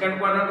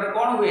क्वाड्रेंट रे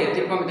कोन हुए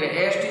त्रिकोणमिति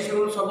एसटीसी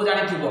रूल सब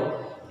जानि थिबो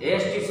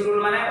एसटीसी रूल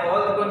माने ऑल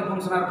त्रिकोण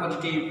फंक्शन आर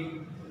पॉजिटिव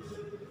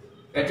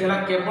एठेला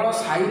केवल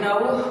sin आउ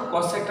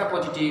cosec टा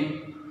पॉजिटिव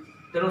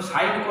तेनु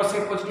sin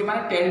cosec पॉजिटिव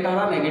माने tan टा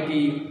हला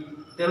नेगेटिव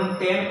तेनु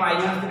tan पाई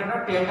माइनस थीटा टा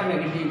tan टा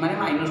नेगेटिव माने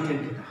माइनस tan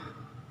थीटा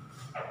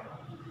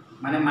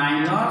माने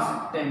माइनस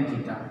tan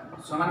थीटा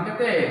समान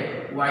केते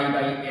y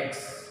by x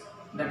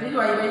that is y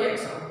by x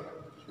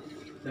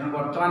तेन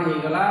वर्तमान हे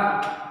गला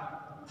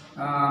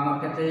हमर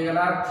केते हे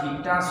गला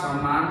थीटा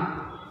समान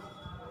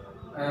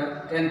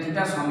tan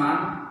थीटा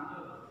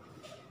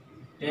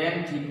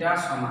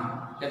समान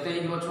केते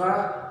हो छवा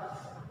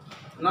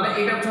नले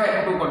एटा छवा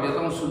एटू कर दियो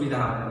तुम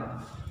सुविधा हो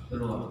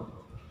रो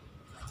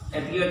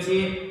एतकी अछि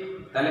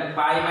ताले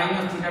पाई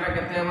माइनस थीटा टा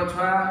केते हो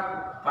छवा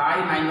पाई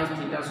माइनस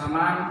थीटा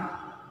समान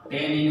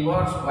tan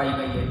inverse y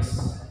by x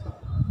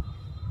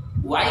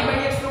y by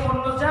x row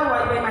modulus जा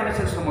y by minus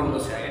x row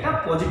modulus जा एटा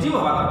पॉजिटिव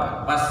होबा दरकार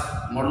बस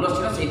मॉडुलस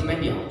छिना सेति में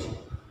दिया होछि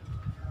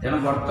तेन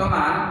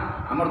वर्तमान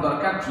हमर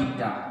दरकार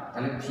थीटा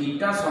ताले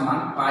थीटा समान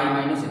pi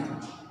minus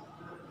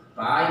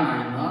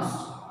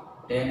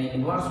tan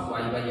inverse y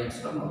by x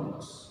row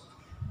modulus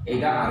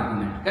Etah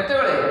argument केते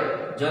बेले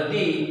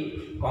जदी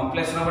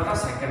कॉम्प्लेक्स नंबरटा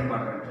सेकंड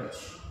क्वाड्रेंट रे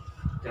अछि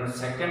तेन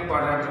सेकंड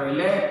क्वाड्रेंट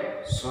रहले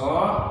 100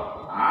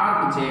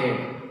 आर्क z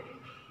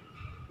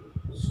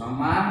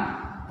समान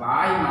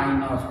पाई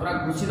माइनस पूरा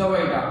घुसी दबो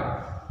एटा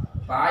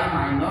pi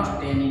minus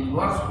tan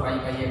inverse y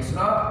by x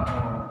row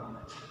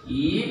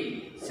E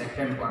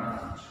second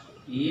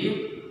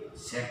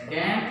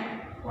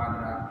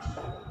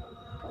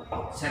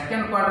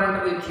quadrant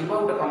रे थिबो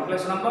उटे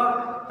कॉम्प्लेक्स नंबर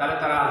ताले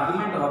तार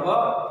आर्गुमेंट हबो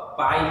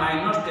pi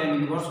minus tan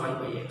inverse y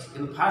by x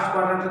किंतु फर्स्ट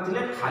क्वाड्रेंट रे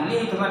थिले खाली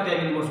एथला tan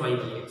inverse y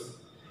by x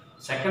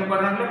second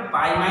quadrant रे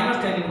pi minus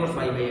tan inverse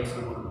y by x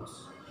row modulus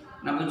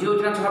ना बुझियो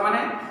उतरा छ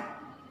माने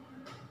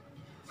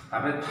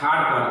तापर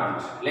थर्ड क्वाड्रेंट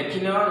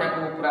लेखिनो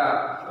याको पूरा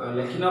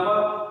लेखिनबो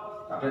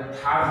तापर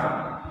थर्ड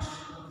क्वाड्रेंट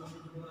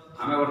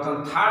हमें वर्तमान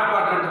थर्ड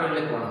क्वाड्रेंट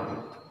रे कोन हो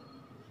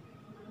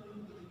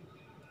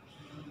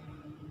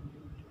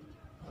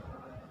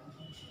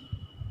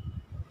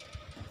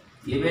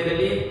ये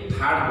बेदली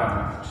थर्ड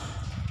क्वाड्रेंट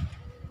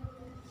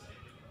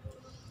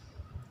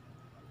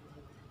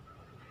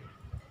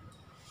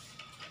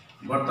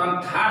वर्तमान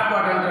थर्ड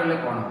क्वाड्रेंट रे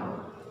कोन हो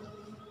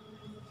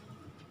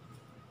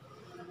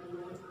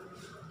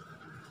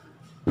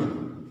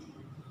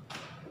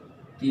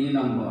 3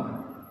 number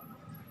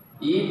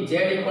if z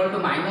equal to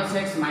minus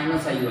x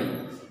minus iy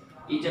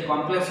is a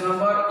complex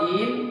number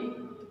in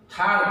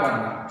third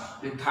quadrant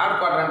the third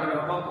quadrant रे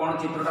हम कोन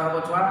चित्रटा हो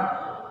छवा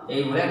एई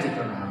भलिया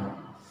चित्रटा हो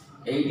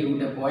एई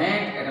गुटे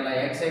point एटाला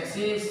x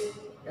axis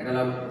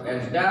एटाला x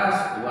dash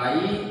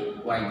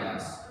y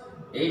dash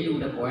एई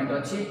गुटे पॉइंट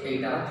अछि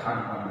एटाला third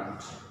quadrant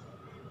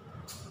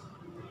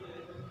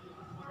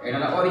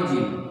एटाला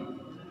origin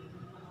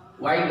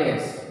y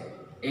dash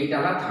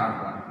एटाला third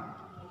quadrant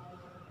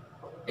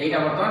एटा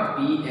बर्तमान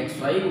P x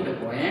Y गोटे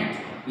point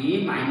P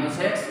minus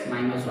x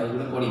minus Y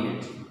गोटे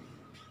coordinate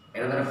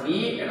एटा धर P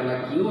एटा ला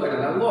Q एटा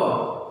ला ओ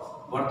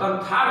बर्तमान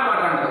थर्ड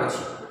क्वाड्रेंट रे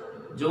अछि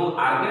जो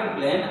आर्गेट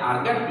प्लेन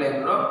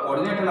रो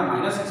कोऑर्डिनेट है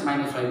minus x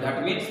minus Y that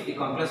means the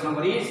complex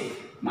number is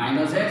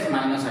minus x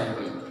minus Y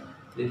by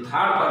the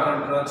third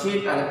quadrant रो अछि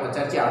ताले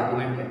पचारछि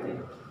argument केते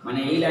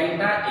माने एई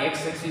लाइनटा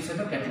एक्स एक्सिस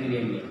सहित केते डिग्री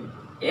एंगल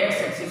एक्स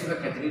एक्सिस सहित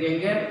केते डिग्री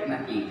एंगल ना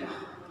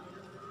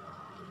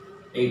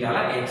एटा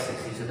ला एक्स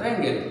एक्सिस सहित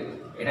एंगल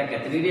एटा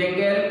केते डिग्री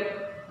एंगल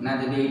ना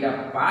जदि एटा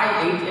पाई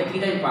 8 एति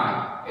जाय पाई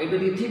 8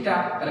 जदि थीटा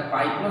ताले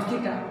पाई प्लस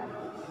थीटा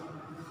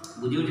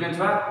बुझिउ छै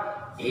छुआ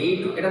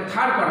 8 एटा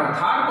थर्ड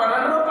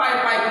क्वाड्रेंट रो pi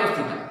plus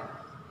theta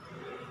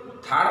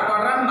third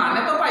quadrant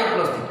माने तो पाई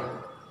प्लस थीटा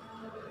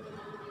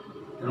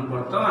तेणु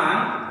वर्तमान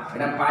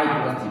एटा pi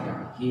plus theta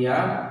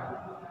here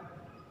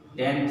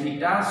tan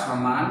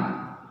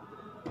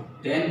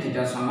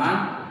theta समान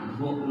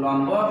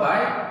लंब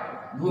बाय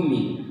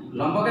भूमि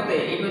लंब केते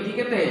एगति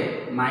केते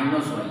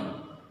माइनस y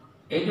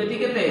एगति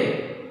केते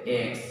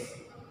x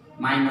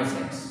माइनस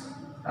x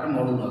तार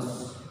मॉडुलस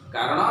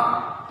कारण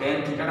tan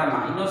थीटा टा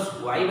minus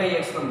y bye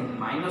x rho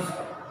minus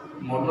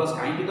modulus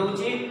काई की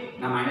दउची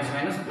ना minus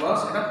minus plus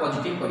iota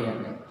positive करिया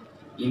पे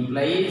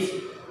इंप्लाइज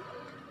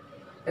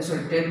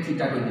सॉरी tan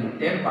थीटा को दिन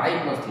tan pi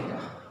plus theta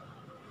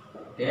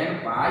tan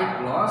pi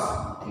plus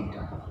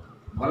theta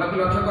भल कि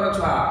लक्ष्य कर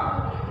छुआ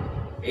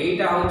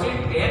एटा होची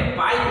tan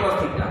पाई प्लस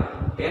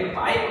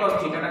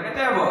थीटा टा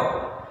केते हबो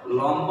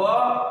लंब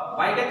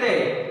बाय केते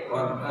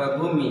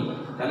भूमि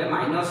ताले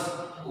minus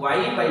y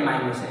bye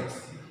minus x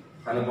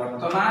ताले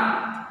वर्तमान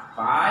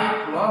पाई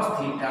प्लस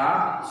थीटा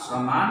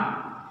समान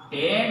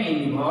tan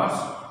inverse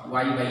y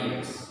bye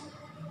x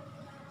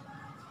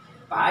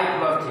pi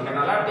plus theta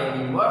डाला tan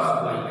inverse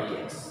y bye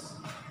x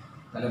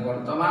ताले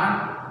वर्तमान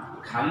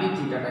खाली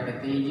थीटा टा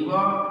केते ही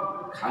जीवो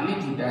खाली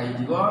थीटा ही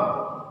जीवो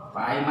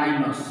पाई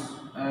माइनस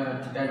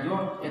थीटा जो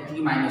एथि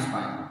माइनस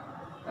पाई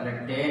ताले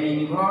tan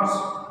inverse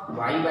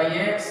y bye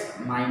x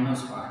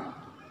minus pi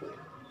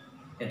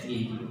एथि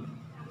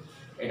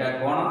एटा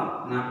कोन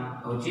ना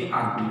होची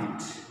आर्गुमेंट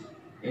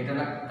एटा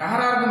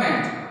कहार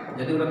आर्गुमेंट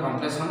जदि गोटे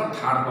कॉम्प्लेक्स नंबर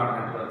थर्ड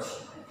क्वाड्रेंट रो अछि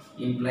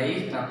इंप्लाइज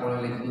ता पर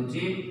लिख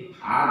दूची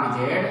arg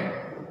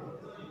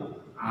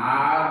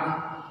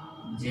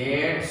z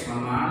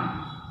समान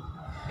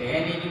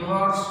tan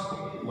inverse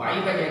y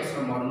bye x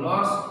रो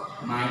मॉडुलस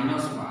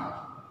माइनस पाई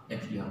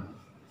एथि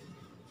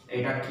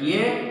एटा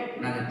किए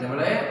ना जते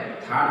बेले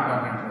थर्ड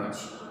क्वाड्रेंट रो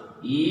अछि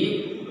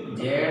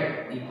z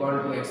equal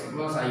to x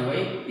plus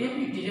iy if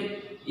z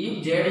is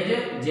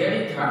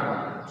third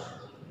quadrant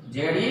z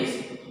is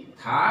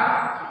third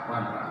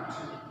quadrant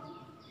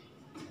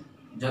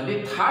जदि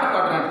थर्ड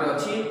क्वाड्रेंट रे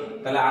अछि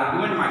तले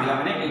आर्गुमेंट मागला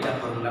माने एटा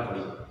फार्मूला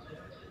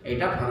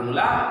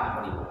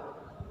पड़िबो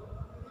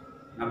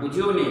ना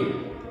बुझियोनी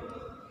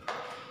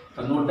तो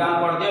नोट डाउन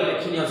कर दियो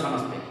लिखि नियो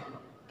समझते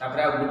तापर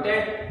गुटे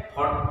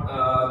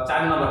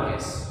 4 नंबर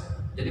केस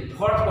जदि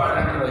फोर्थ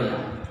क्वाड्रेंट रहिला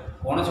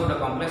कोन से गोटे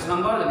कॉम्प्लेक्स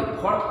नंबर जदि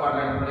फोर्थ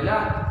क्वाड्रेंट रहिला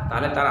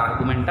ताले तार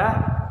आर्गुमेंटटा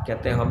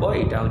केते हबो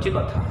एटा होची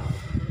कथा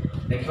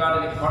देखबा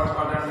जदि फोर्थ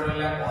क्वाड्रेंट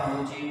रहिला कोन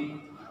होची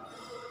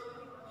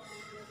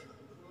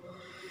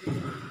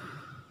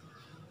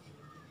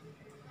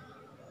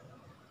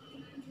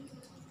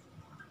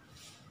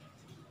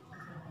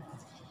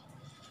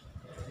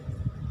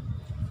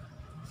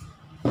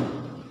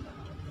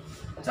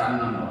 4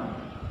 number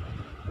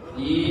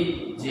E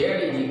z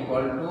is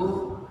equal to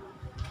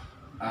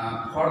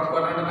fourth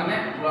quadrant माने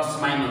plus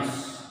minus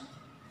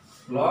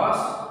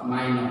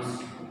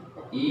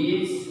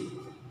is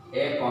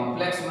a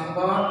complex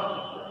number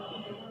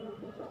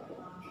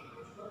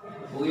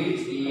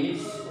which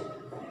is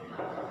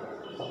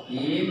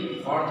in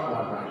fourth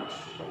quadrant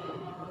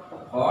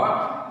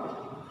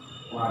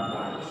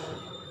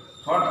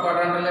fourth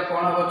quadrant ले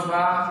कोन हो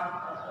छुआ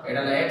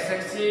एटा ले x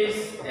axis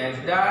x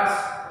dash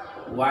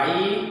y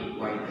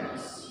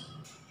dash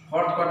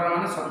fourth quadrant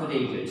माने सब कुछ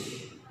एक अछि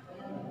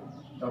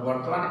तो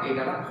वर्तमान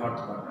एटा ला फोर्थ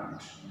क्वाड्रेंट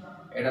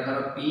एटा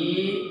धरो p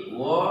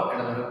o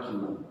एटा धरो q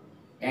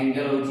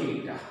एंगल होची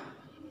एटा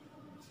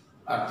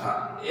अर्थात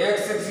x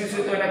एक्सिस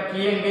तो एटा की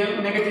angle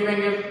negative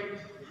angle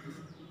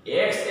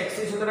x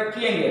axis तो एटा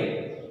की एंगल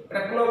एटा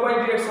क्लॉकवाइज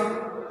डायरेक्शन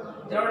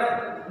तेरा एटा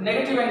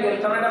नेगेटिव एंगल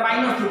तमे एटा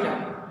माइनस थीटा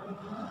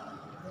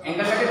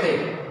एंगल का केते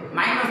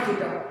माइनस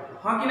थीटा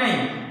हां कि नहीं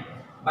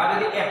बा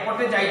यदि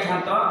एपटे जाई था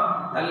तो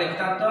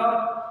लिखता तो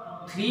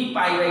 3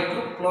 पाई बाय 2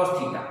 प्लस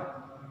थीटा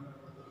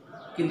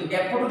किंतु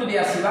एपट जदि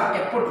आसीबा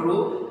एपट रु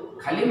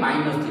खाली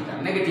माइनस थीटा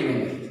नेगेटिव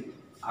एंगल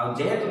आ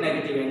जेहेतु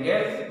नेगेटिव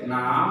एंगल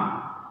नाम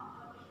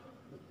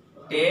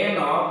tan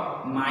ऑफ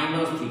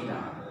माइनस थीटा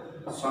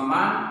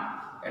समान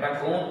एटा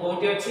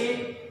कोठी अछि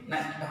ना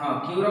हां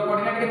q रो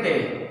कोऑर्डिनेट केते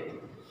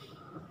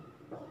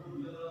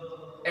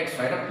x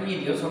एटा p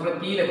दियो सबले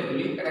p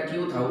लिखुली एटा q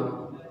थाउ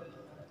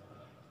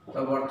तो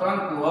वर्तमान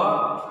कुह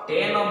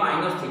tan ऑफ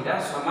माइनस थीटा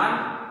समान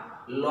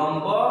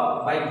लंब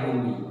बाय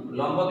भूमि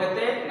लंब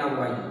केते ना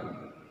y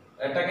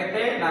एटा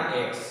केते ना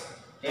x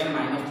tan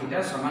माइनस थीटा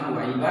समान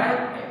y bye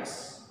x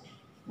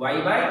y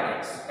bye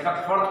x एटा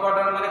फोर्थ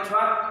क्वाड्रेंट माने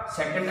छुआ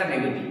सेकंड टा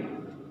नेगेटिव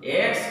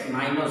x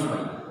माइनस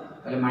y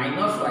ताले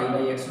minus y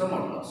bye x row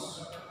modulus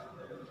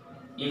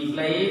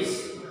implies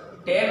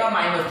tan of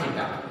minus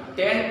theta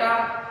tan टा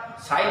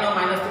sin of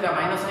minus theta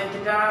minus sin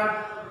theta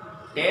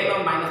tan of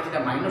minus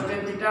theta minus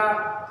tan theta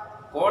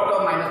cot of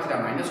minus theta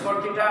minus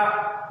cot theta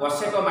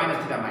cosec of minus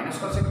theta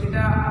minus cosec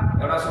theta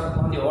एटा सब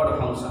कहंदी odd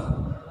function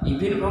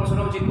even function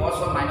होची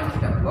cos of minus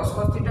theta plus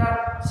cos theta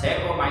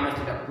sec of minus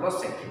theta plus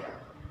sec theta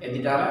A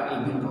दिटा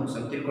even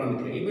function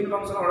त्रिकोणमिति even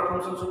function odd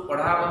function सब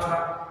पढ़ा बछा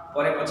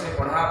परे पछे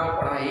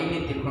पढ़ा ए नि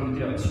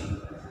त्रिकोणमिति अछि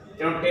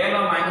तेनो tan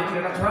of minus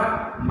theta छा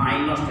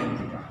minus tan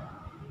theta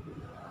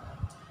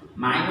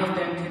minus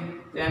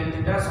tan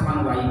theta समान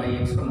y by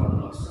x row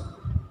modulus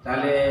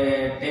ताले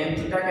tan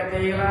theta केते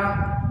हेला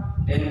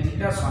tan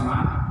theta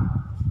समान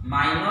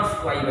minus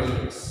y by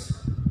x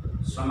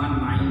समान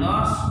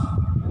minus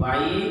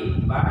y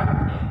by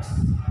x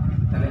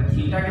ताले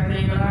थीटा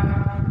केते हेला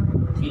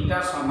थीटा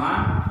समान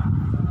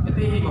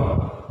केते हिबो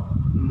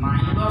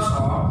minus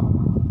of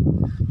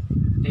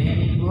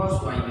tan inverse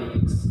y by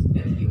x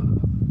एथि हो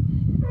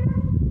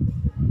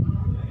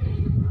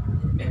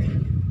एथि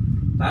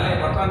ताले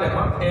बर्तमान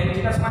देखो tan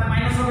थीटा समान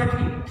माइनस ऑफ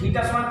एथि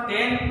थीटा समान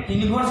tan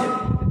इनवर्स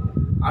एथि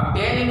अब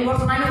tan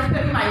इनवर्स माइनस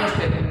थीटा कि minus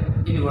tan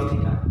inverse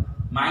theta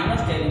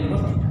minus tan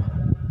inverse theta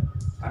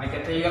ताले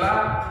केते हेला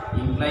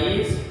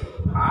इंप्लाइज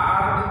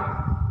r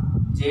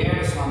z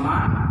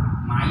समान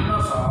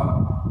minus of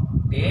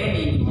tan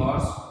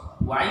inverse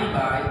y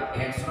by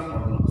x row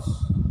modulus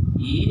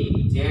if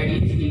z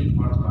is in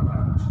fourth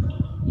quadrant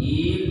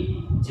if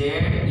z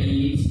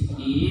is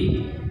in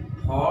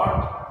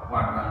fourth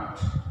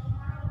quadrant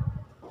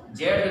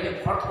z যদি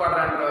fourth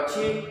quadrant रे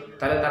अछि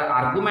ताले तार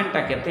argument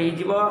ता केते हि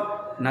जिवो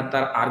ना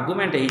तार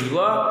आर्गुमेंट हि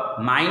जिवो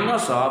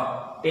minus of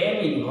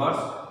tan inverse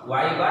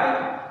y by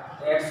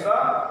x row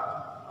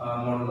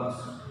modulus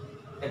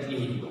एतकी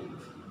हि जिवो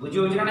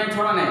बुझियो जे नै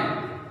छोड़ा नै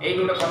एई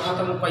गोटे कथा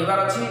तो मु कहिबार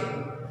अछि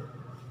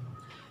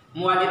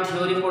मु आज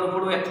थ्योरी पढु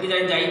पढु एतकी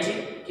जाई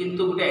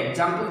किंतु गोटे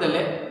एग्जांपल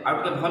देले आ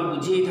गोटे भल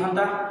बुझी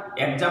थांता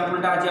एग्जांपल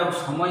ता आज आ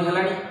समय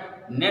हेलानी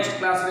नेक्स्ट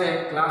क्लास रे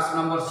क्लास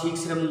नंबर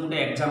 6 रे मु गोटे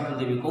एग्जांपल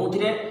देबी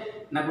कोउथिरे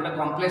ना गोटे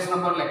कॉम्प्लेक्स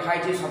नंबर लिखा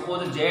है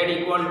suppose z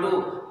equal to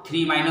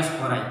 3 -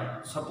 4i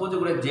suppose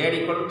गोटे z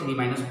इक्वल टू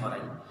 3 -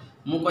 4i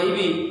मु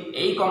कहबी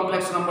एई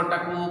कॉम्प्लेक्स नंबर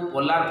टाकू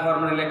पोलर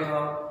फॉर्म रे लेख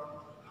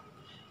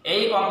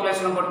एई कॉम्प्लेक्स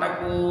नंबर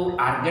टाकू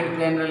आर्गेट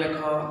प्लेन रे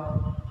लेख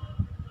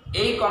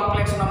एई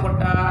कॉम्प्लेक्स नंबर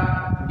टा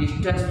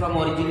डिस्टेंस फ्रॉम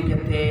ओरिजिन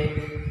केते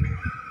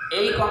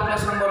एई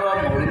कॉम्प्लेक्स नंबर रो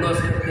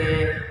मॉडुलस केते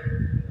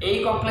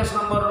एई कॉम्प्लेक्स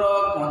नंबर रो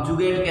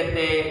कंजुगेट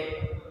केते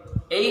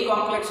एई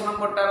कॉम्प्लेक्स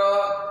नंबर टा रो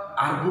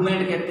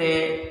आर्गुमेंट केते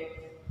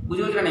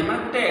बुझियो जे नै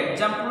माने गुटे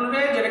एग्जांपल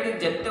रे जेरा कि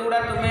जत्ते गुडा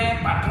तुमे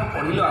पाठ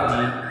पढिलो आज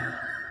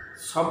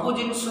सब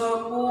जिंस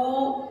को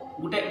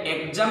गुटे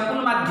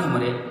एग्जांपल माध्यम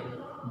रे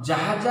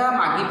जहा जहा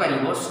मागी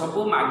पारिबो सब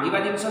मागीबा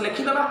जिंस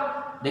लिखि दबा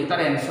देख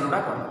तार आंसर डा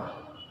करबा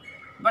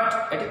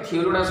बट एटी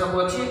थ्योरीडा सब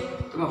अच्छी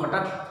तुम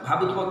हठात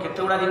भावुव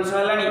केते गुड़ा जिन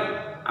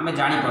आम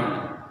जापर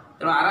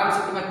तेणु आराम से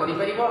तुम्हें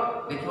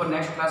कर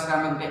नेक्स्ट क्लास रे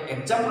आम गोटे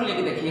एग्जांपल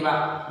लेके देखा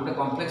गोटे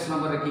कॉम्प्लेक्स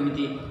नंबर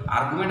केमी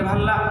आर्गुमेंट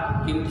बाहरला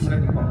केमी से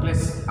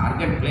कॉम्प्लेक्स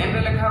आर्गेट प्लेन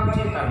रे लिखा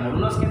होची तार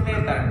मॉडुलस केते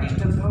तार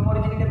डिस्टेंस फ्रॉम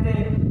ओरिजिन केते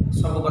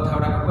सब कथा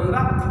गुडा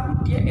कहवा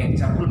गोटे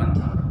एग्जांपल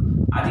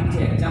माध्यम आज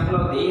किसी एग्जांपल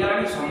दे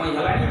गलानी समय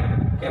गलानी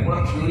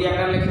केवल थ्योरी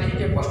आकार लिखि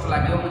जे कष्ट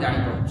लागे मु जानि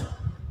पड़छ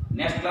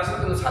नेक्स्ट क्लास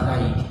रे सादा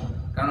ही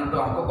कारण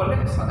गोटे अंक कले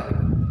सादा लिख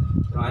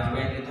आज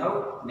मैं देखाऊ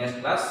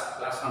नेक्स्ट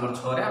क्लास नंबर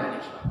 6 रे हम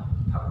देखिबा।